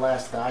that was the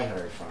last that I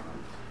heard from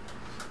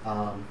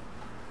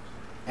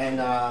him.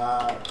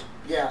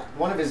 Yeah,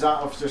 one of his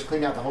officers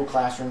cleaned out the whole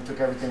classroom, took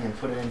everything and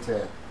put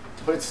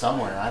it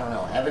somewhere. I don't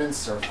know,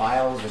 evidence or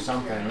files or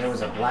something. There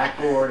was a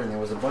blackboard and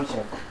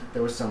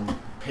there was some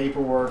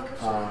paperwork.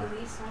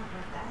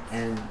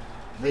 And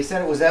they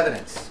said it was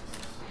evidence.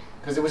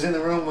 Because it was in the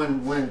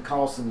room when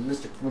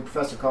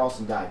Professor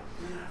Carlson died.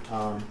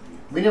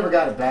 We never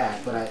got it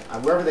back, but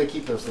wherever they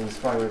keep those things is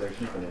probably where they're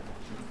keeping it.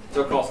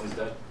 So Carlson's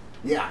dead?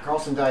 Yeah,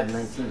 Carlson died in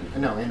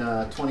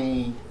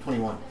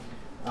 2021.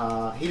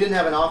 He didn't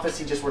have an office,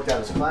 he just worked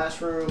out of his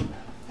classroom.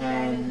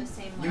 And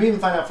you even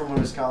find out from one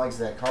of his colleagues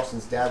that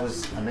Carlson's dad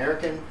was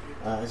American,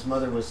 his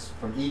mother was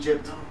from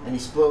Egypt, and he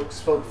spoke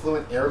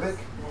fluent Arabic,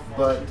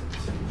 but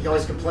he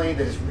always complained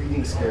that his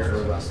reading skills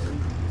were rusty.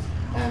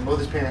 And both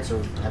his parents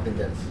have been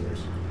dead for years.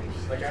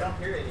 Like, I don't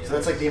hear any. So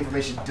that's like the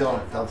information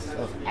dump of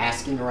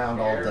asking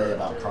around all day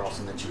about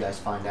Carlson that you guys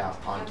find out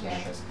on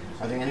campus.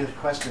 Are there any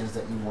questions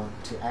that you want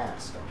to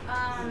ask?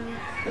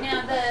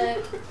 Now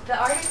the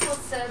article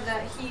said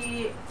that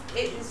it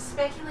was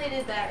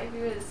speculated that he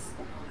was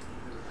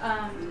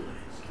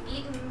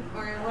eaten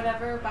or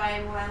whatever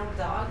by wild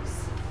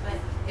dogs, but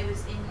it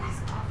was in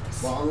his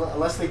office. Well,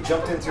 unless they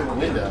jumped in through the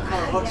window.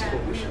 Huxtable,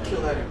 we should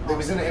kill that. It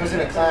was in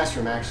a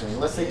classroom actually.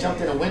 Unless they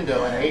jumped in a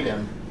window and ate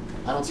him,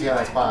 I don't see how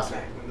that's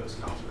possible.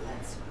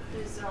 That's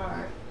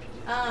bizarre.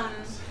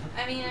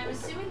 I mean, I'm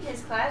assuming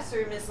his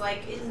classroom is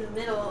like in the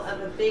middle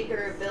of a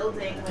bigger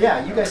building.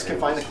 Yeah, you guys can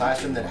find the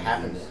classroom that it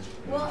happened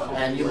in. Well,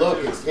 And you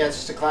look, it's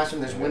just a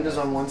classroom. There's windows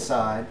on one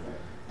side,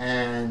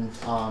 and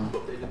no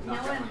one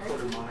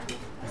heard it.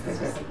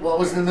 well, it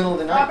was in the middle of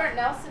the night. Robert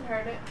Nelson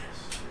heard it.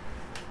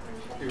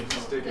 He was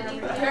mistaken. He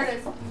heard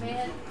his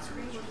man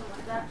scream or something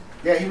like that.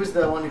 Yeah, he was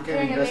the one who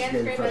came Hearing a man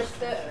investigated scream first.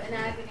 is in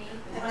agony.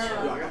 I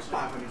got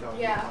 $500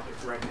 Yeah.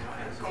 right now.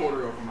 And A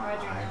quarter over my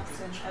Roger eye.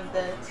 Nelson of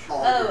the.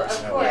 Oh,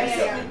 of course,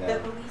 Yeah. the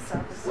police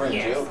officer. We're in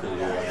jail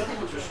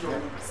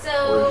So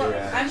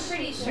I'm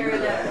pretty sure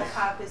that the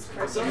cop is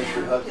crooked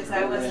now because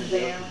I wasn't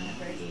there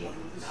whenever he.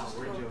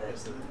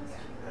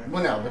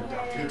 Well, no,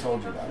 but he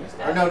told you about it.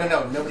 Or no,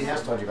 nobody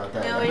has told you about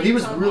that. No, But he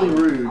was really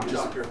rude,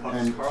 just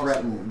and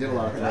threatened, did a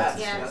lot of threats.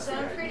 Yeah, so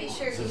I'm pretty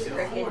sure he's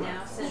crooked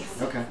now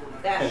since Okay.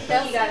 that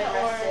he got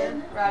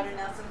arrested. Roger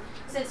Nelson.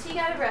 Since he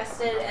got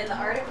arrested and the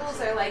articles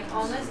are like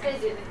almost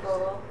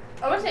identical.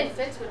 I would say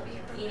Fitz would be.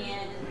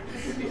 And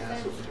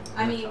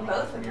I mean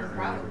both of them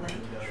probably.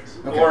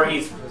 Okay. Or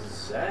he's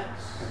possessed.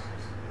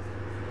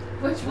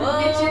 Which would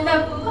Whoa. get you the.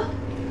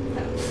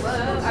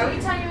 Whoa. Are we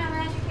talking about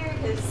magic here?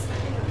 Because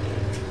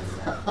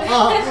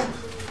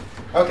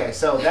Okay,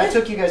 so that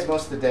took you guys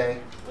most of the day.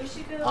 We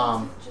should go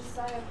Um, to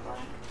Josiah Black.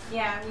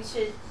 yeah, we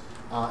should.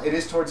 It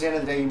is towards the end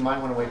of the day. You might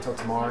want to wait till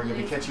tomorrow. You'll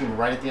be catching him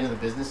right at the end of the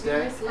business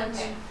day,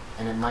 Okay.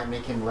 and it might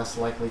make him less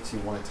likely to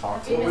want to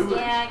talk to you.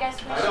 Yeah, I guess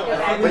we should don't go know.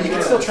 back. But you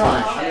can still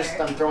try.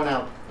 Sure. I'm throwing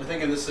out. I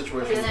think in this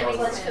situation, And that makes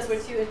probably. sense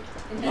because we're too.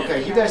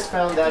 Okay, you guys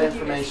found that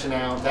information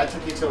out. That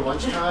took you till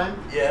lunchtime.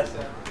 Yeah.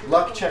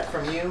 Luck check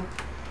from you.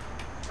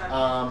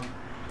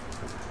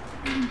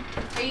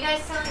 Are you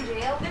guys still in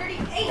jail?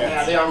 38.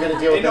 Yeah, they are going to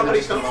deal with Ain't them in nobody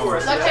just a come for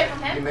moment. us. Luck check from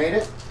You him. made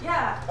it?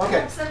 Yeah.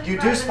 Okay. I'm 75 You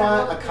do and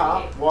spot I'm a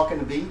cop 38. walking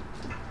the beat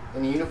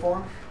in a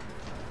uniform.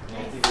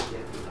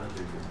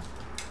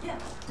 Yeah.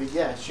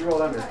 Yeah, she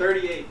rolled under.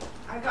 38.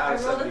 I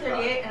rolled a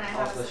 38 and I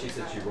have Also, a she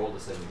said she 65. rolled a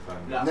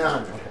 75.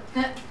 No.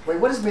 Okay. Wait,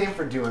 what is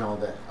Manfred doing all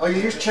day? Oh,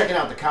 you're just checking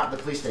out the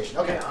police station.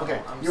 Okay, Yeah, okay.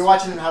 I'm You're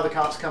watching how the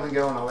cops come and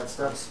go and all that I'm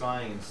stuff.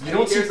 spying. You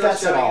don't see Here's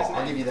us Fetz at shouting all. his I'll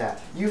name. give you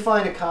that. You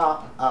find a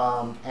cop,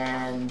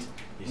 and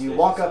He you stays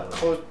walk up silent.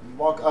 close.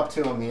 Walk up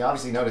to him. He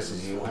obviously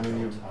notices you. I mean,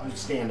 you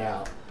stand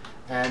out,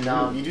 and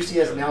you do see he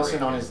has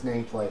Nelson on his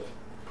nameplate,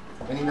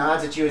 and he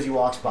nods at you as he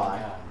walks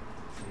by.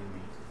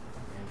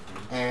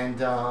 And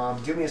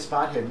give me a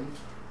spot hidden.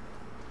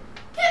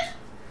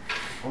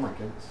 Oh my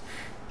goodness.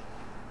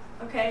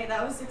 Okay,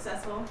 that was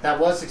successful. That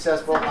was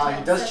successful.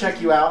 He does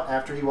check you out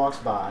after he walks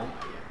by,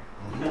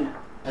 and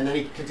then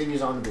he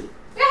continues on the beat.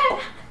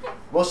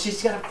 Well,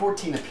 she's got a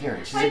 14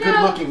 appearance. She's a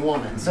good-looking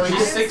woman, so he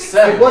She's just,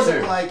 6'7", it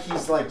wasn't too. like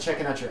he's like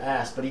checking out your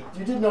ass, but you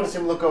did notice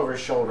him look over his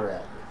shoulder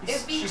at you.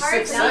 It'd be She's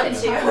hard 6'7". not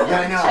to Yeah,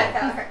 I know. check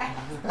out her ass.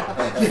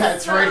 Yeah,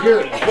 it's right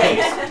here.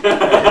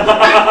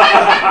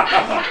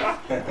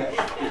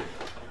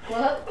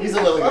 Well, He's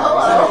a little guy.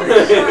 Oh, He's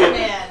average. short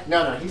man.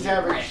 No, he's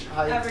average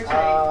height. Average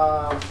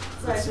height.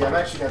 Let's see. I've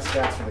actually got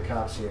stats for the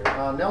cops here.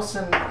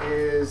 Nelson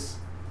is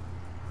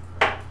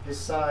his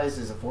size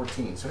is a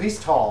 14, so he's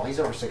tall. He's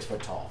over 6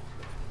 foot tall.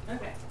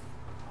 Okay.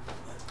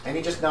 And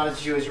he just nodded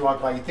at you as you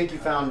walked by. You think you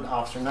found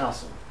Officer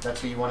Nelson. That's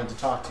who you wanted to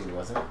talk to,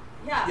 wasn't it?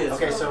 Yeah. Yes.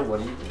 Okay, so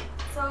what do you do?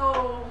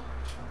 So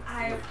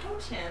I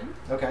approach him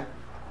Okay.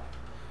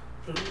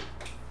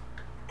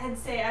 and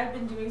say I've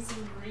been doing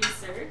some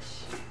research.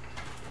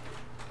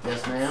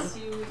 Yes, ma'am.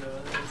 To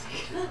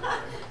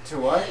To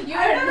what? you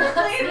I are never not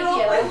played sneaky role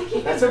enough. playing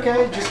games. That's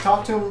okay. Just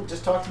talk to him.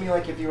 Just talk to me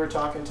like if you were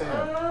talking to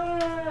him.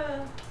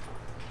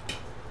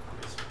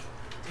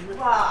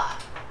 Well,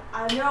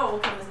 I know it will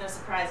come as no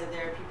surprise that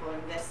there are people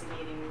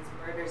investigating these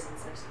murders and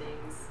such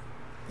things.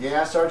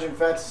 Yeah, Sergeant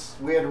Fetz,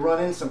 we had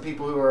run in some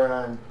people who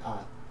are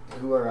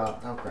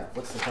oh crap,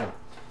 what's the term?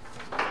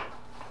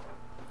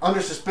 Under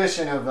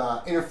suspicion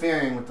of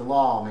interfering with the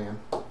law, man.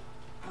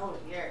 Oh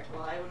dear.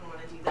 Well, I wouldn't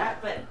want to do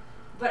that,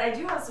 but I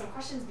do have some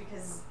questions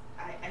because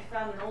I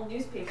found an old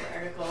newspaper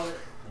article.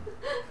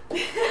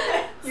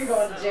 You're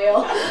going to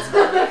jail.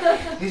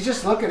 He's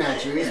just looking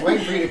at you. He's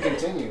waiting for you to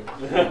continue.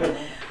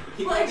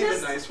 He Well, might give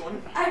a nice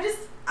one.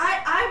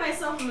 I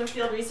myself am a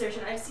field researcher,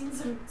 and I've seen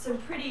some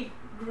pretty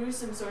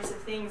gruesome sorts of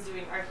things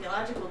doing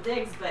archaeological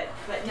digs, but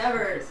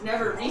never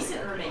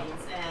recent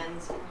remains. And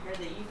I heard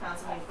that you found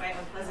something quite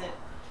unpleasant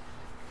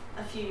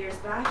a few years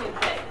back, and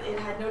it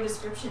had no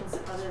descriptions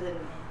other than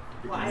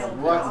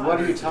wild. What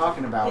are you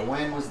talking about?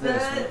 When was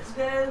this?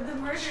 The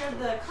murder of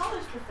the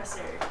college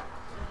professor.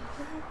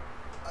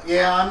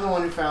 Yeah, I'm the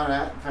one who found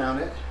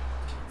it.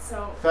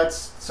 So.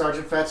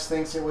 Sergeant Fetz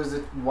thinks it was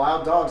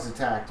wild dogs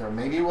attacked, or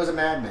maybe it was a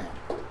madman.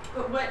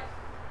 But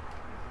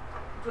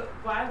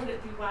why would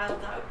it be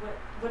wild dog?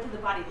 What did the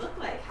body look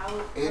like? How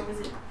was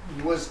it?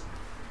 It was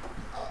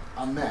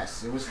a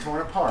mess. It was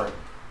torn apart.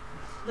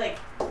 Like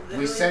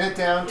we sent it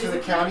down to the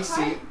county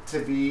seat to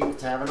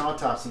have an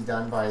autopsy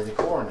done by the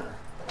coroner.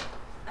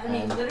 I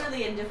mean,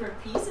 literally in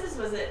different pieces.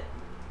 Was it?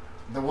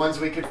 The ones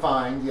we could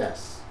find,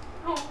 yes.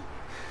 Oh.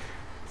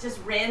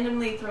 Just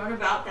randomly thrown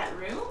about that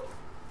room.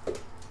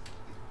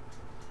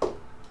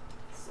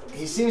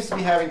 He seems to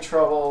be having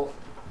trouble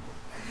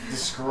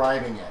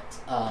describing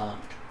it.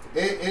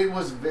 It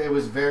was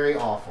very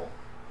awful.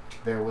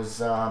 There was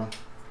the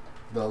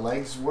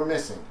legs were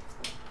missing.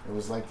 It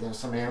was like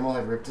some animal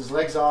had ripped his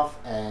legs off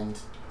and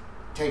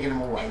taken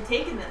them away. And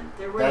taken them.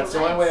 There were That's no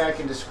the only legs. way I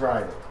can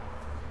describe it.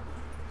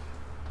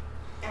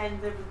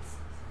 And there was,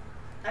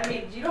 I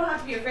mean, you don't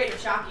have to be afraid of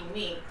shocking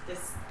me.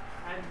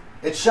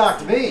 It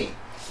shocked me.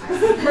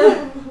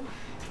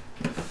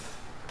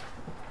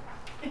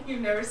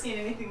 You've never seen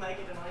anything like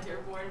it in all your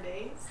born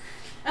days.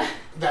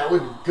 That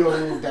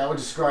would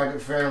describe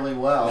it fairly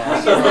well.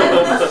 Those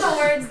are the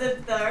words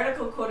that the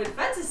article quoted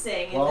Fetz is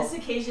saying in this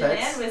occasion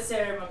Fetz, and with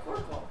Sarah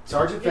McCorkle.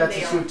 Sergeant Fetz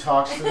is who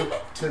talks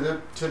to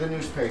the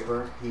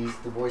newspaper. He's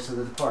the voice of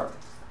the department.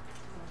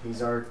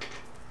 He's our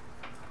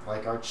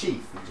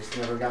chief. He just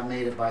never got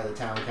made it by the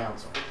town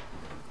council.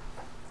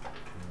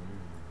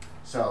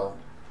 So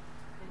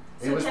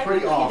it was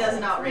pretty awful. He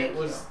doesn't outrank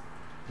you.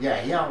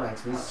 Yeah, he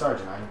outranks me. He's a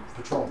sergeant. I'm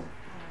patrolman.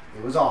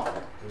 It was awful.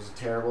 It was a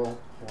terrible,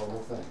 horrible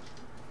thing.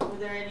 Were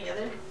there any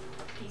other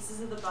pieces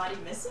of the body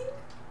missing?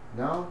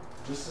 No,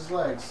 just his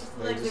legs.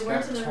 They just weren't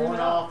got in the torn room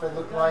off, it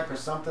looked like, or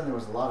something. There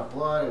was a lot of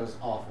blood. It was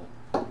awful.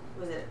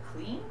 Was it a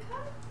clean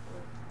cut?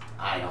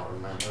 I don't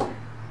remember.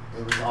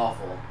 It was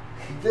awful.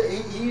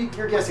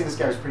 You're guessing this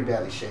guy was pretty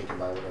badly shaken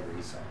by whatever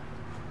he saw.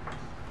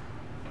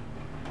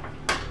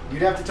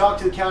 You'd have to talk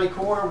to the county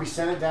coroner. We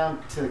sent it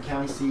down to the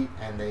county seat,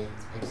 and they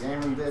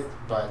examined it,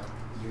 but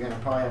you're going to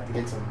probably have to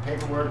get some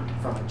paperwork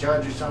from a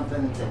judge or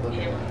something to look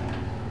at it.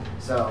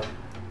 So,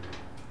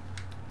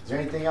 is there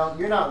anything else?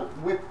 You're not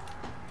with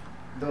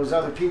those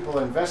other people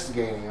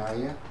investigating, are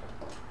you?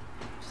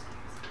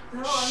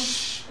 No,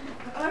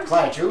 I'm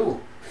Quiet,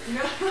 you.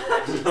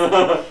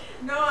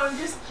 No, I'm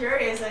just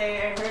curious.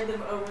 I heard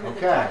them over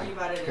there talking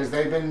about it. Because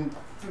they've been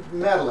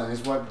meddling,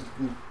 is what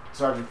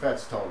Sergeant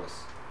Fetz told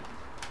us.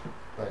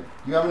 But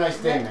you have a nice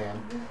day, man.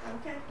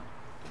 Okay.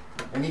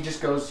 And he just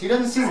goes, he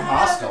doesn't seem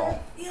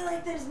hostile. I feel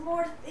like there's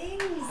more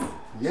things.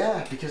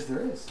 Yeah, because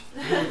there is.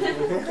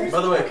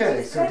 By the way,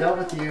 okay, so dealt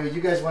with you.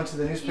 You guys went to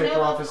the newspaper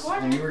office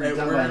and you were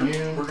done by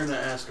noon. We're going to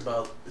ask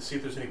see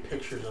if there's any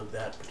pictures of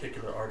that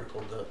particular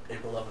article, the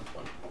April 11th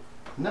one.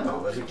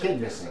 No, there's a kid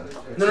missing.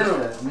 No,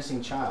 a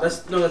missing child.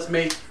 That's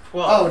May 12th.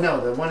 Oh, no,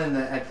 the one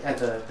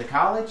at the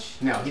college?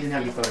 No, he didn't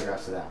have any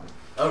photographs of that one.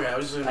 Okay, I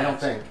was just I don't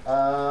think.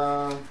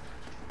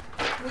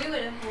 We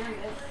would have handed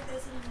it.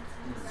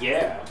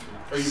 Yeah.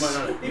 Or you might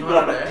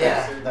not have.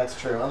 Yeah, that's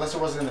true. Unless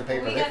it wasn't in the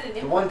paper. We got an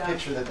The one info doc.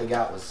 picture that they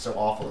got was so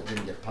awful it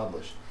didn't get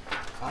published.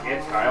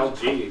 Yeah, Kyle,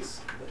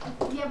 jeez.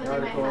 Yeah, but they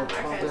might have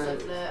archives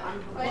of the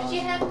What did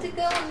you have to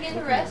go and get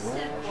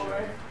arrested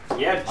for?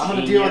 Yeah, I'm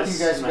going to deal with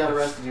you guys who got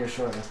arrested here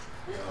shortly.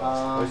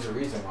 There's a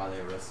reason why they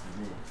arrested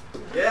me.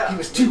 Yeah. He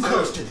was too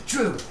close to the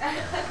truth. I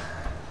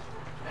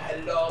had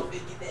it all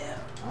figured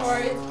out. Or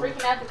it's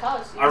freaking out the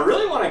college students. I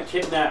really want to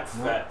kidnap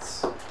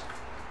Fetz.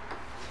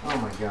 Oh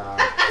my god.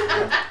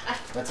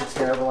 That's a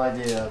terrible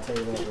idea, I'll tell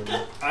you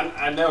that.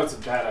 I know it's a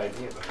bad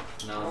idea,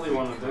 but I really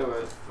want to do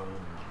it.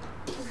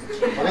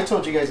 Well, I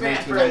told you guys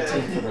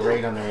 1919 for the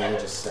raid on the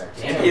religious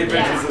sect. And the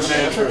Adventures of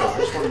Manfred. I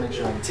just want to make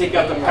sure I Take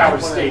out the power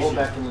hold station.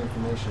 back any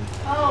information.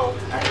 Oh,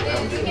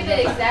 did you give it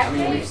exact I mean,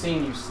 date? we've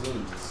seen you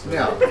sneeze.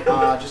 No,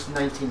 just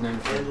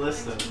 1919. And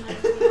listen.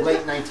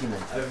 Late 1919.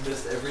 I've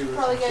missed every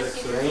Probably listen gotta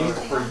check keep so your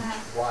far.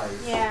 For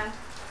twice. Yeah.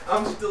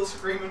 I'm still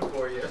screaming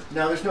for you.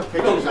 No, there's no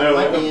pictures. I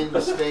might be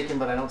mistaken,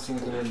 but I don't see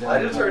anything written down.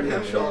 I just heard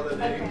him show the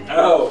name.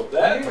 Oh,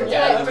 that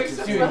Yeah, makes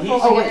sense. Dude, he's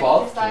Oh, wait.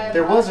 buff.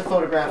 There was a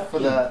photograph for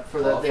the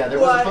yeah. There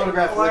was a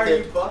photograph Why with are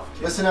it. you buff,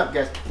 kid? Listen up,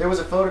 guys. There was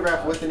a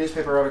photograph with the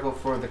newspaper article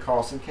for the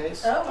Carlson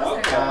case. Oh,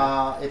 was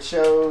there? It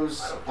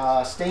shows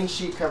a stained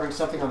sheet covering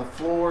something on the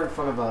floor in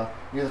front of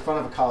near the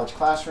front of a college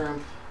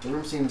classroom. The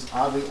room seems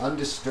oddly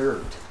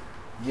undisturbed,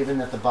 given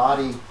that the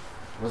body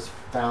was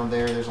found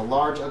there. There's a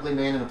large, ugly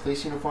man in a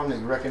police uniform that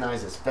you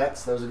recognize as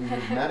Fetz, those of you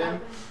who've met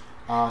him,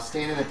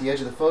 standing at the edge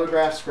of the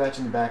photograph,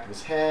 scratching the back of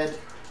his head.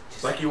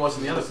 Like he was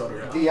in the other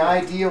photograph. The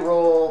idea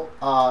roll,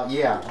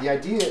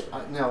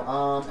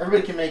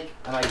 everybody can make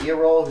an idea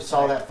roll who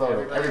saw that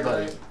photo.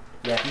 Everybody.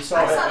 Yeah, if you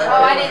saw that.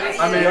 Oh, I didn't see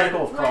I mean, it.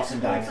 article of Carlson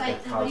dying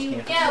at the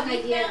college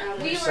campus.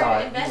 Yeah, we saw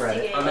were it. You read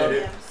it. investigating I made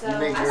it. him, so You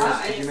made I yours.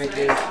 saw Did you it. make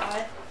I yours? saw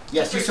it.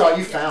 Yes, you saw it.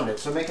 You found it.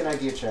 So make an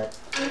idea check.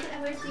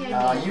 Where's the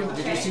idea?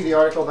 Did you see the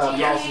article about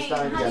Yeah. Carlson's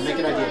dying? How Yeah, do make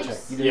you an idea like- check.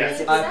 You did Yes.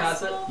 make it? I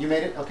passed it. You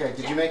made it? Okay.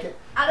 Did you make it?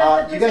 Out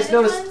of the you guys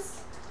percentage noticed? ones?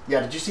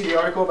 Yeah. Did you see the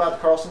article about the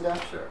Carlson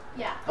death? Sure.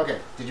 Yeah. Okay.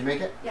 Did you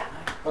make it? Yeah.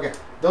 Okay.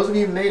 Those of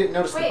you who made it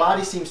notice the Wait.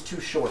 body seems too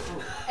short.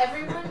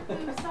 Everyone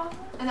who saw it?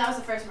 And that was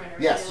the first murder.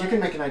 Yes, right? you can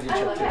make an idea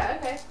check Oh, too. yeah,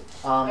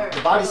 okay.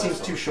 The body seems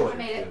too short. I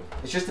made it.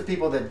 It's just the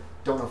people that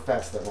don't know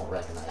Fetz that won't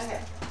recognize Okay.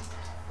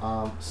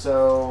 that.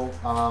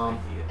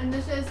 And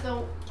this is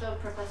the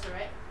professor,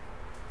 right?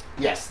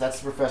 Yes, that's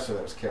the professor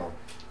that was killed.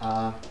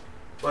 But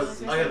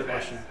I got a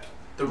question.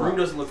 The room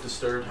doesn't look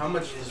disturbed. How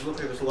much does it look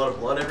like there's a lot of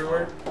blood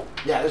everywhere?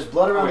 Yeah, there's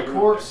blood around the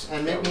corpse,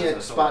 and make me a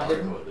spot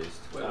hidden. Wait,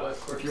 what?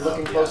 If you're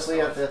looking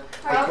closely at the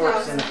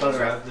corpse in the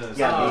photograph.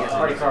 Yeah, the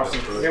Hardy Carlson.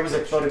 There was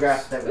a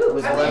photograph that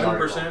was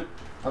 11%.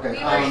 Okay.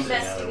 We were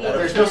investigating.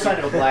 There's no sign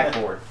of a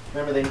blackboard.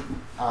 Remember, they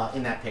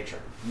in that picture.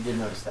 You did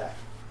notice that.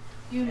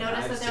 You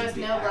noticed that there was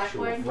no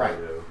blackboard? Right.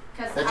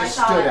 Because That I just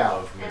saw stood it,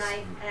 out. and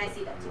I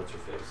see that too. What's her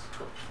face?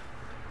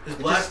 His It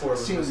blackboard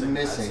just was seems missing.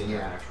 missing.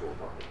 Yeah. Actual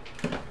body.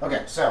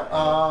 Okay, so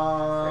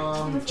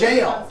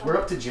jail. We're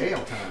up to jail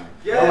time.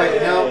 Yay! Oh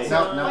wait, no, What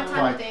time of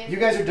quite. day? You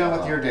guys are done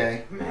with your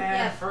day.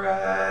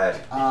 Manfred.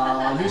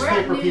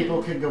 Newspaper noon.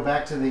 people could go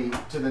back to the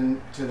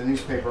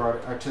newspaper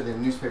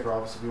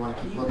office if you want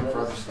to keep looking for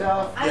other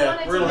stuff. I Yeah,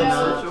 wanted we're to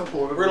gonna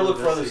go. we're gonna look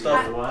for other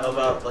stuff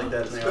about like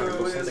that in the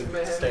article.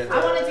 Something stands I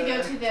out. wanted to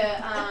go to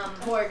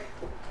the morgue.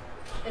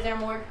 Is there a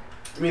morgue?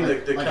 You mean the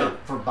Like count?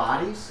 for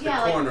bodies?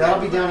 Yeah, like coroner.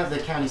 That'll be down at the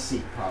county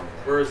seat probably.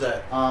 Where is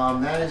that?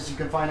 That is, you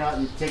can find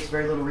out. It takes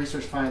very little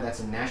research to find out. That's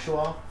in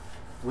Nashua,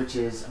 which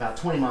is about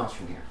 20 miles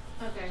from here.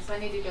 Okay, so I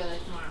need to go there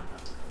tomorrow.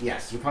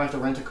 Yes, you probably have to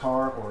rent a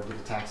car or get a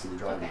taxi to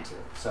drive you to.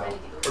 I So need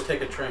to go. Or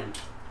take a train?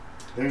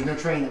 there's no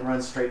train that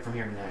runs straight from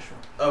here to Nashua.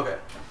 Okay.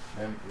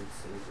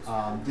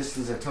 This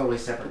is a totally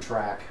separate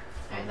track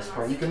on Alright, this then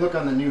part. I'll You can look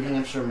on the New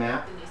Hampshire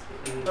map.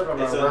 It's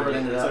Wherever it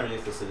ended up.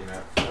 underneath the city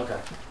map, Okay.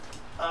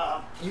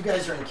 You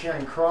guys are in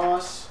Charing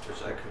Cross,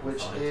 which I couldn't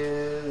which find.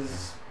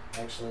 is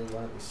actually,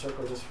 why don't we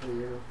circle this for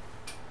you?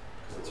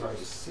 Because it's hard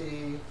to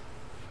see.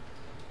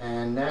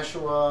 And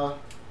Nashua,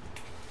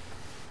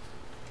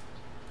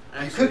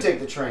 you could take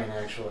the train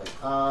actually.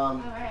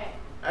 Alright.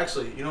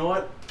 Actually, you know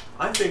what?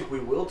 I think we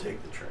will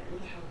take the train.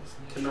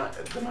 Tonight,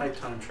 the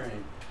nighttime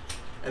train.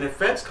 And if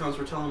Fetz comes,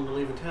 we're telling him to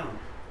leave in town.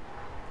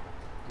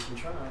 You can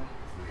try.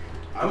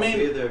 I mean,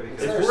 Be there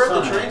because if we're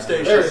at the train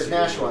station. There it is,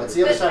 Nashua. It's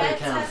the other But side of the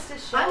Fetz county. has to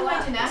show I'm going up. to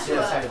It's the Nashua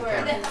other side of for the a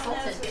county.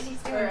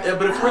 consultant. Yeah,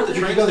 but if we're at the You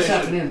train can go this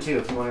station. afternoon too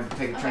if you want to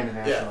take a train to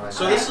Nashua. Yeah.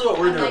 So this is what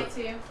we're I'd doing. like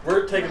to.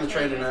 We're taking the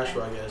train to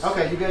Nashua, I guess.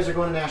 Okay, you guys are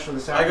going to Nashua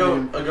this I go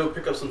afternoon.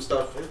 pick up some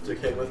stuff to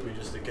take with me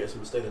just in case I'm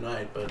gonna stay the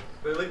night, but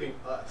They're leaving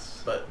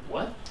us.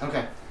 What?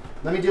 Okay.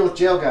 Let me deal with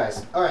jail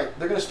guys. All right,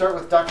 they're going to start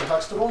with Dr.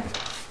 Huxtable.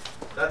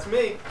 That's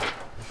me.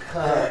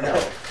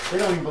 No, they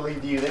don't even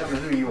believe you. They don't know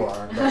who you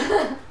are.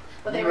 But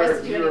But they you were,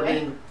 arrested you you were anyway.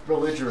 being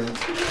belligerent.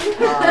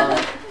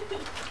 I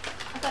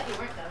thought you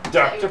weren't though. I thought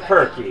Dr. you were back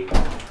Perky.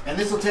 And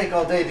this will take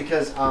all day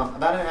because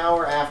about an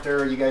hour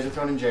after you guys are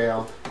thrown in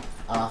jail,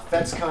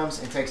 Fetz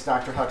comes and takes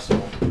Dr.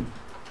 Huxtable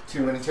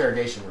to an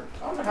interrogation room.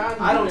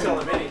 I don't tell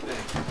him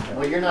anything.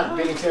 Well, you're not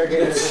being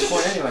interrogated at this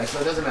point anyway, so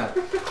it doesn't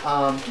matter.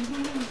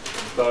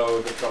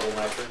 Bo, the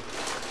troublemaker.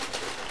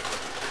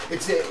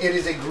 It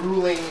is a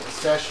grueling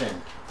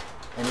session,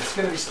 and it's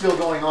going to be still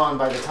going on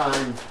by the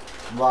time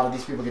a lot of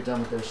these people get done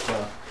with their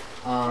stuff.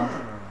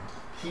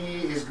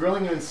 He is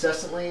grilling you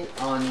incessantly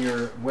on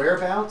your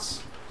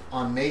whereabouts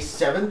on May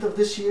 7th of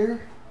this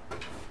year.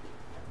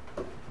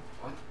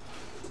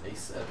 May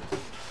 7th.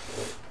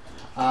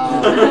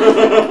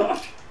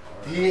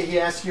 He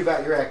asks you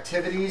about your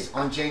activities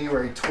on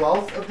January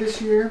 12th of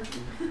this year.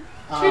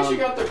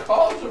 Teaching at the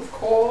college, of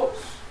course.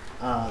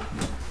 Uh,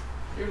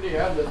 You need to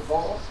have the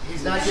ball.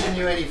 He's not giving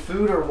you any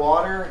food or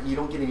water. You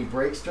don't get any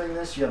breaks during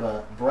this. You have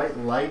a bright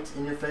light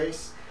in your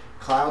face.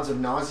 Clouds of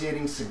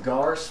nauseating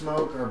cigar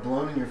smoke are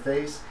blown in your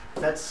face.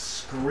 That's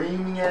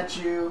screaming at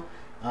you.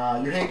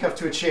 You're handcuffed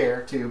to a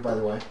chair, too, by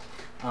the way.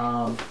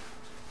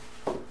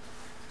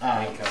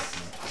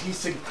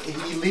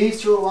 He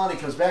leaves for a while. He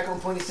comes back on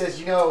point. He says,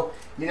 you know,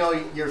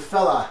 your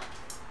fella.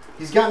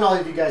 He's gotten all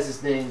of you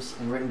guys' names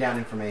and written down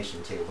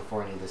information too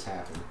before any of this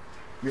happened.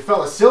 Your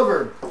fellow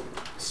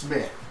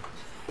Silversmith,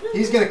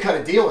 he's going to cut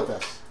a deal with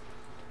us.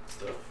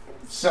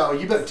 So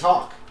you better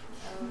talk.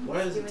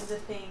 What is doing the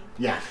thing?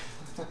 Yeah.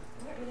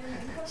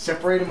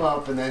 Separate them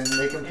up and then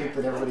make them think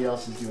that everybody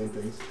else is doing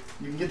things.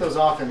 You can get those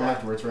off him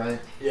afterwards, right?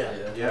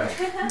 Yeah.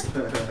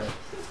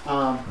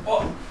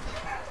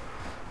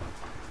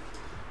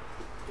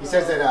 He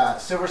says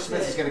that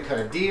Silversmith is going to cut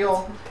a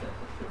deal.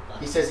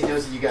 He says he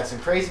knows that you got some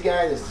crazy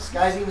guy that's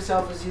disguising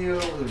himself as you,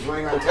 who's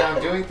running around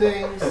town doing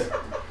things.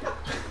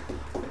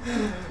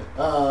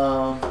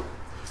 Well,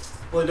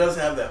 he does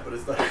have that, but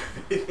it's not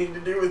anything to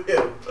do with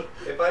him.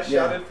 If I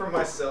shouted from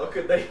my cell,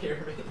 could they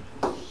hear me?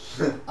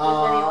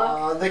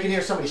 They can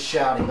hear somebody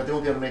shouting, but they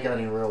won't be able to make out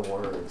any real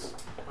words.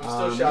 I'm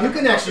still shouting. You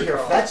can actually hear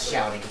Fetch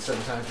shouting at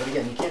certain times, but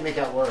again, you can't make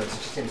out words. It's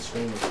just him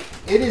screaming.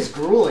 It is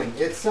grueling.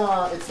 It's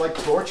like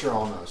torture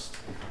almost.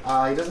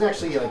 He doesn't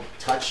actually like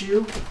touch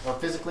you or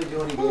physically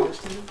do any damage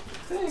to you.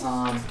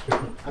 I'm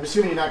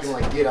assuming you're not gonna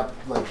like get up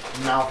like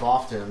mouth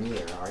off to him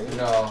either, are you?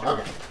 No.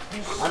 Okay.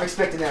 I'm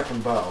expecting that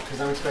from Bo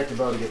because I'm expecting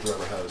Bo to get the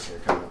rubber hose here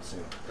coming up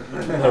soon.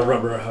 The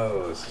rubber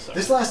hose.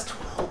 This lasts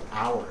 12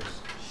 hours.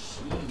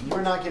 You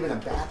are not given a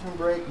bathroom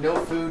break, no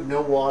food,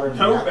 no water.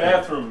 No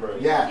bathroom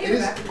break. Yeah, it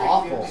is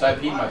awful. So I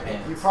peed my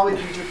pants. You probably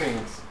peed your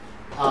pants.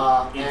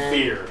 In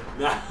fear.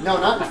 No,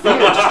 not in fear,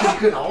 just because you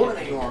couldn't hold it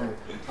any longer.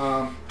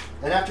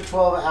 And after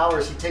 12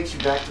 hours, he takes you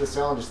back to the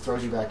cell and just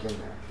throws you back in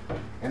there.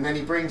 And then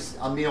he brings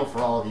a meal for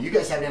all of you. You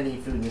guys haven't had any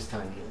food in this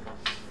time either.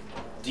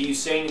 Do you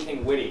say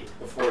anything witty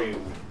before you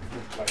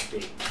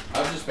speak?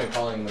 I've just been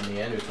calling them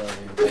Neanderthals.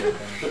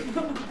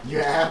 You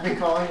have been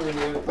calling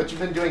him, but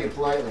you've been doing it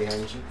politely,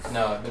 haven't you?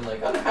 No, I've been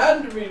like,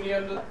 unhand me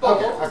Neanderthal.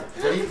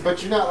 Okay.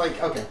 But you're not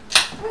like, okay.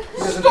 He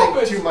doesn't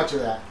think too much of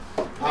that.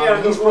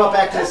 He's brought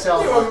back to the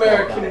cell. You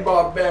American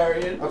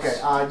barbarian. Okay,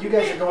 you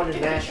guys are going to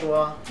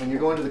Nashua, and you're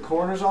going to the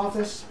coroner's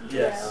office?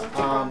 Yes.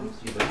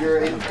 You're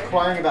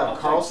inquiring about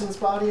Carlson's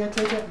body, I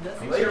take it?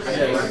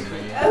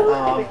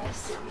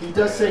 He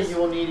does say you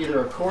will need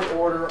either a court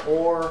order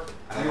or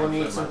you will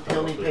need some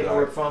penalty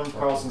paperwork from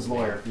Carlson's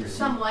lawyer.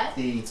 Some what?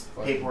 The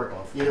paperwork.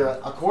 Either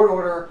a court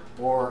order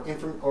or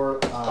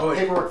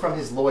paperwork from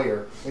his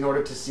lawyer in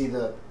order to see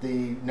the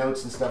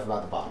notes and stuff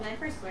about the body. Can I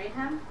persuade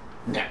him?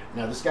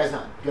 No, this guy's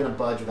not going to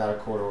budge without a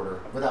court order,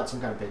 without some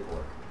kind of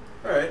paperwork.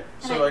 Alright,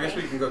 so I guess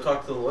we can go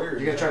talk to the lawyer.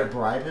 You're going to try to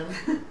bribe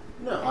him?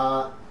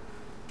 No.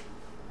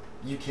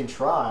 You can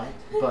try,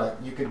 but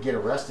you could get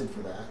arrested for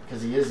that,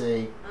 because he is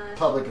a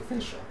public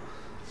official.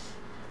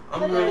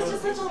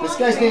 This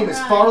guy's name is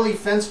Farley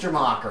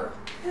Fenstermacher.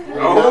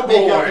 Oh,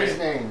 make up boy. these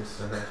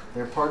names.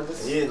 They're part of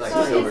this. He didn't like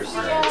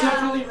Silversmith.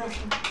 Definitely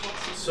Russian.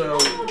 So,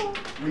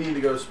 we need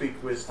to go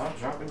speak with his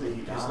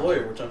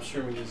lawyer, which I'm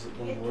assuming is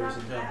one of the lawyers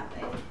in town.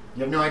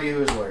 You have no idea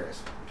who his lawyer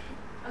is.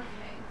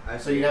 Okay.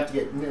 So you'd have to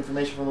get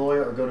information from the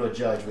lawyer or go to a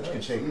judge, which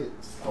can take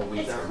a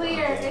week. It's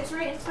clear. It's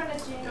right in front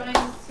of you. Going to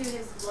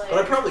his lawyer. But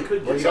I probably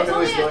could Well, get you don't know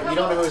who his There's only a you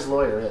don't know who his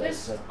lawyer is. There's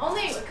So.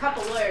 only a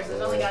couple lawyers.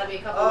 There's only got to be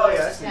a couple Oh, lawyers.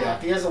 yeah, I in see. town. Yeah,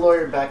 if he has a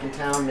lawyer back in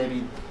town,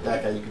 maybe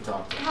that guy you can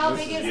talk to. How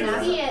big is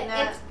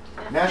Natalia?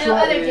 Nashua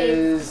other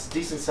kids. is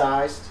decent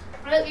sized.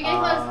 Look, you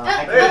guys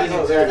I can give you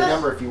the exact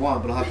number if you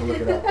want, but I'll have to look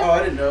it up. Oh, I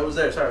didn't know it was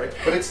there, sorry.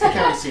 But it's the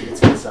county seat.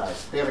 It's good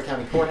size. They have a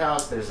county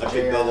courthouse. There's a I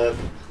picked that jail. up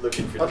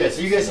looking for Okay, so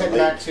you guys head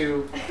back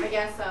to I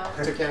guess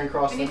so. Charing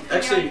Cross. We Then? need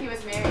to figure out if he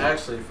was married.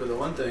 Actually, for the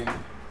one thing,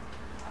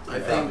 I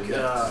think,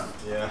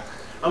 yeah.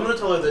 I'm going to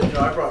tell her that,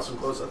 I brought some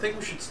clothes. I think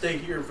we should stay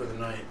here for the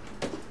night.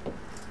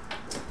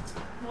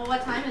 Well,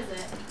 what time is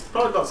it?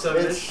 Probably about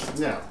 7-ish.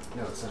 No,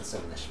 it's not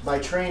 7-ish. By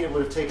train, it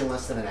would have taken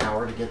less than an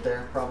hour to get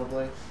there,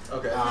 probably.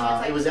 Okay.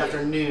 It was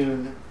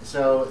afternoon,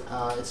 so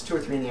it's 2 or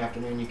 3 in the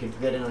afternoon. You can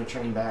get in on a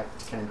train back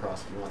to Charing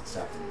Cross if you want this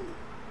afternoon,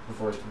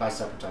 by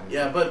supper time.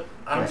 Yeah, but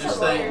I'm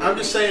Yeah.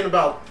 just saying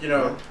about, we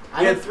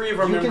had 3 of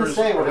our members You can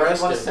say whatever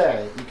you want to arrested.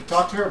 say. You can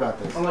talk to her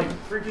about this. I'm like,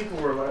 3 people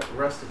were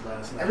arrested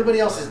last night. Everybody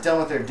else is done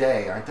with their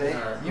day, aren't they?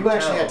 Yeah, You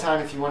actually had hotel.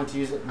 time if you wanted to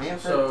use it.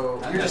 Manfred, So,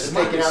 you're just it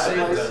might staking be out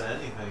the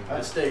safe place.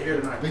 to stay here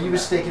tonight. But you were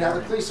staking out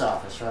the police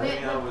office, right?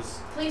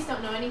 Police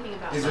don't know anything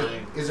about Is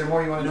me. there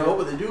more you want to No, know?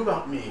 but they do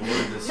about me.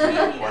 Wanted to see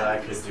what I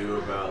could do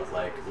about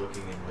like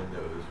looking in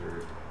windows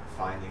or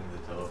finding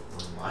the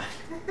telephone line.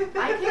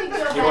 I can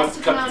go He back wants to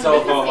to cut town the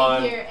telephone with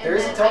line. here, and There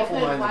is a then telephone I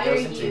could line that wire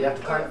goes into you. You have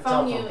to climb or the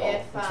phone you telephone pole.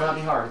 if It's not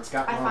be hard. It's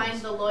got I lines.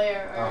 find the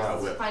lawyer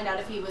or whip. find out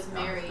if he was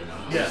married.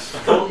 Yes,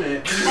 phone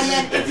it. And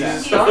then if Yeah.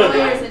 he's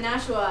lawyers in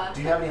Nashua,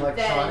 Do you have any then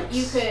electronics?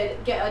 you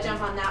could get a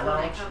jump on that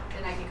one Lounge?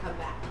 and I can come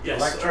back. Yes,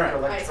 Electric,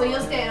 alright. Alright, so you'll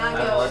stay and I'll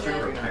go and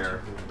then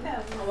repair.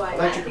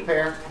 Electric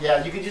repair.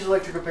 Yeah, you could use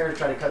electric repair to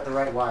try to cut the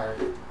right wire.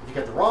 If you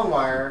cut the wrong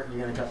wire,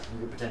 you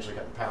could potentially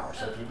cut the power.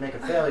 So if you make a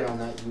failure on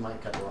that, you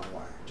might cut the wrong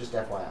wire. Just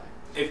FYI.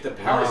 If the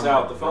power's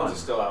out, the phones are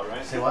still out,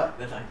 right? Say what?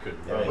 Then I could.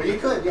 Well, you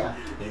could, yeah.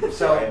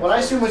 So what I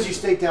assume was you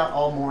staked out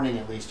all morning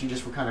at least. You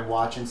just were kind of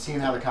watching,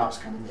 seeing how the cops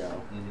come and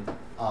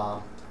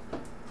go.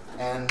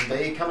 And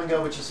they come and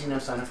go, but you see no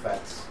sign of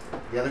effects.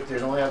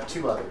 There's only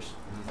 2 others.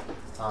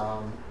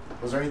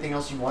 Was there anything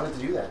else you wanted to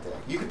do that day?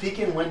 You could peek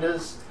in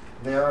windows.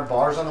 There are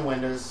bars on the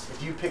windows.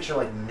 If you picture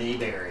like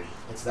Mayberry,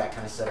 it's that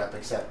kind of setup,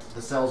 except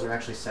the cells are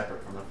actually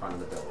separate from the front of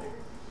the building.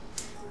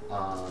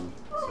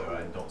 So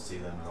I don't see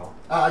them at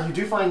all. You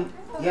do find,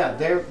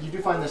 you do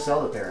find the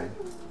cell that they're in.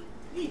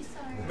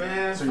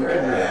 Man, So you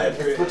can,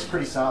 it looks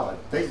pretty solid.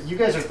 You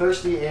guys are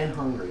thirsty and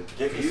hungry.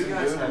 You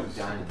guys have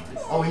dynamite.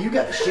 Oh, you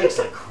got the shakes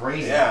like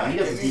crazy. Yeah, you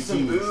got the give me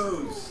some DTs.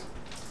 booze.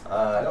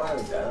 I don't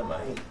have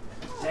dynamite.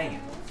 Dang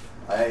it.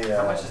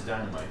 How much is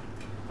dynamite?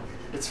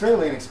 It's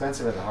fairly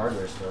inexpensive at the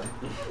hardware store.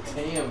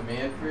 Damn,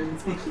 Manfred.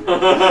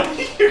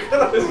 You're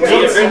gonna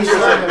Don't see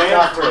sign of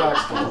Dr.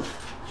 Huxtable.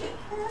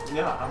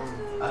 Yeah,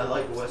 I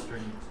like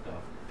Western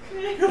stuff.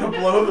 You're gonna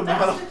blow them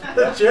out of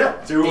the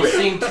jet. He's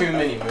seen too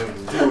many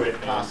movies. Do it,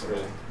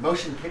 Possibly.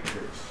 Motion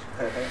pictures.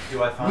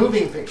 Do I find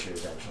Moving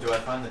pictures, actually. Do I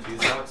find the fuse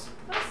box?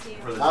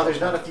 Oh, there's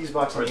not a fuse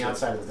box on the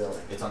outside of the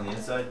building. It's on the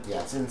inside?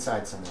 Yeah, it's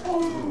inside somewhere.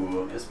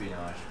 Ooh,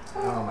 espionage.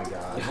 Oh my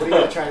god. What are you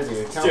gonna try to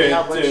do? Tell me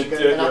how much you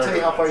get, and I'll tell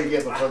you how far you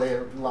get before they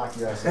lock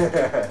your ass in.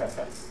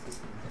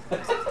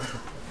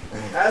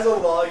 As a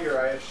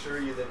lawyer, I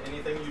assure you that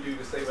anything you do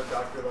to save a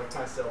doctor like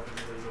myself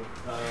is illegal.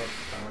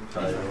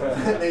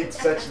 That made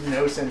such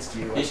no sense to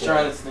you. He's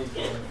trying to sneak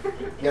in.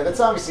 Yeah, that's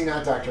obviously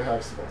not Dr.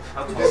 Huxtable.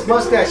 His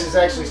mustache is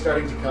actually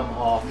starting to come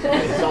off.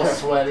 He's all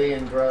sweaty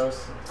and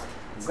gross.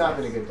 It's not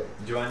been a good day.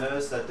 Do I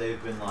notice that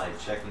they've been like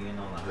checking in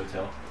on the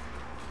hotel?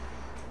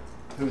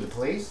 Who, the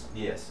police?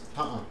 Yes.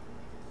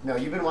 No,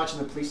 you've been watching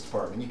the police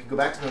department. You could go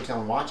back to the hotel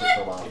and watch it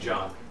for a while. Hey,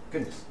 John.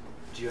 Goodness.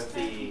 Do you have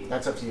the...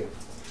 That's up to you.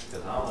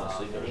 Because I don't want to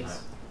sleep every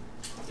night.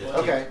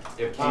 Okay.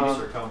 If police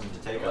are coming to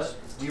take us.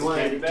 Do you want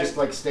to just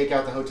like stake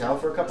out the hotel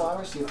for a couple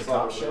hours, see if the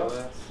cops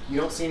show? You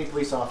don't see any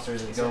police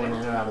officers that go in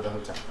and out of the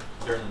hotel.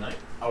 During the night?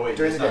 Oh wait,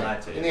 during the day.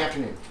 Night In the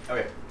afternoon.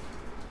 Okay.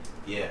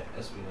 Yeah,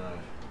 espionage.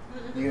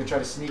 You gonna try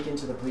to sneak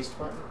into the police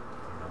department?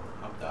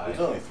 I'm dying. There's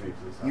only 3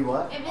 police officers. You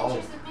what?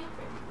 Adventures of Manfred.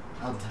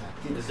 I'll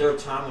die. Is there a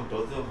time when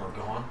both of them are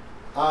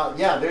gone?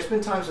 Yeah, there's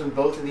been times when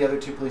both of the other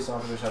 2 police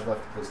officers have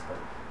left the police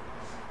department.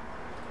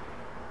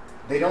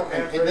 They don't,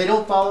 and they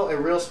don't follow a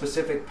real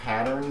specific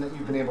pattern that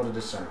you've been able to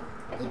discern.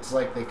 It's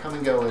like they come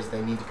and go as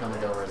they need to come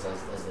and go as they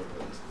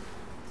please.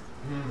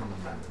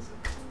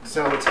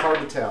 So it's hard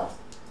to tell,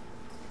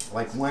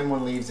 like when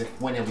one leaves,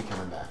 when he'll be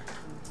coming back.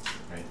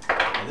 Right.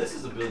 And this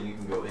is a building you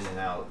can go in and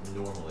out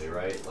normally,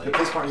 right? Like the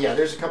police department, yeah.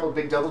 There's a couple of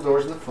big double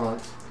doors in the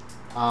front.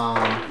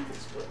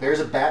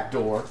 There's a back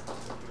door,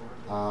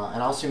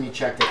 and I'll assume you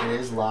checked if it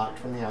is locked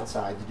from the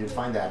outside. You did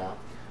find that out,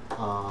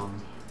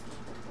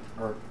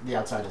 or the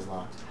outside is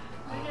locked.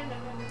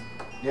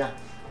 Yeah,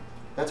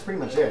 that's pretty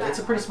much it. It's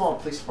a pretty small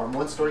police department,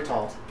 1 story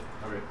tall.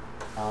 Okay.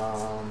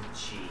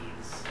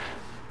 Jeez.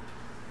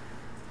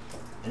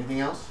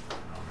 Anything else? Oh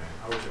man,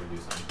 I wish I would do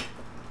something.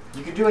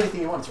 You can do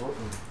anything you want. It's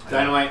working.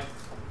 Dynamite.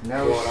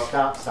 No,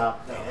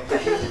 stop.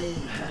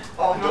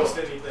 Almost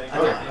anything. Okay.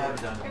 I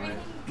have dynamite.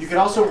 You can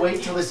also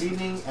wait till this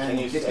evening and Can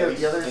you get together with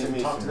the others send and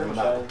me talk to some them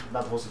about moonshine?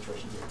 the whole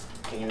situation here.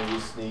 Can you maybe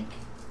sneak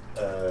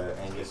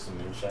Angus some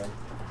moonshine?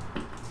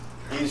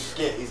 He's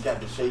got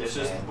the shakes. It's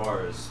just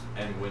bars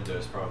and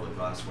windows, probably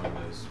glass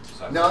windows.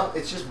 No,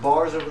 it's just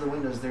bars over the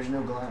windows. There's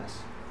no glass.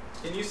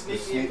 Can you sneak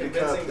Just me a sneak a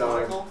convincing cup,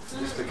 dog. Michael?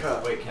 Just a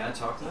cup. Wait, can I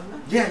talk to them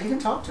then? Yeah, you can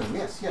talk to him.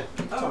 Yes, yeah. You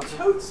can Oh, talk to him.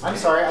 totes. I'm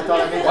sorry, I thought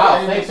I made that. I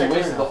Wow, didn't thanks. make You that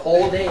wasted the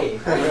clear whole day.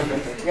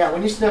 enough. Yeah,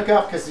 when you snuck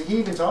up, because he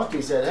even talked to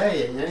you, he said,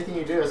 hey, anything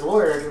you do as a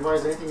lawyer, I can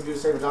advise anything you do to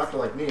save a doctor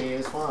like me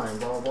is fine,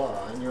 blah, blah,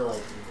 blah. And you're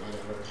like,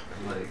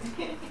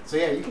 whatever. So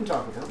yeah, you can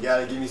talk with him. You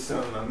gotta give me some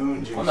of my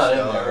moon juice. I'm not in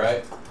there,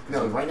 right?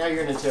 No, right now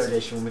you're in an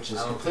interrogation room, which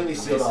is completely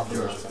sealed off from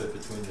the outside. Fit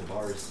between the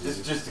bars.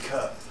 Just a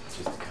cup.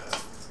 Just a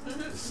cup.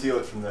 Steal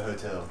it from the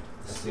hotel.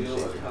 Steal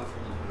a cup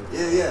from the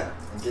Yeah.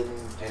 And get him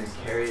and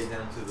carry it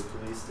down to the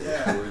police station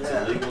Yeah, where it's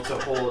yeah. illegal to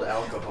hold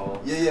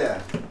alcohol. Yeah.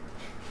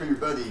 For your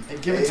buddy.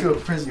 And give it to a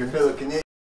prisoner. Your fellow Canadian.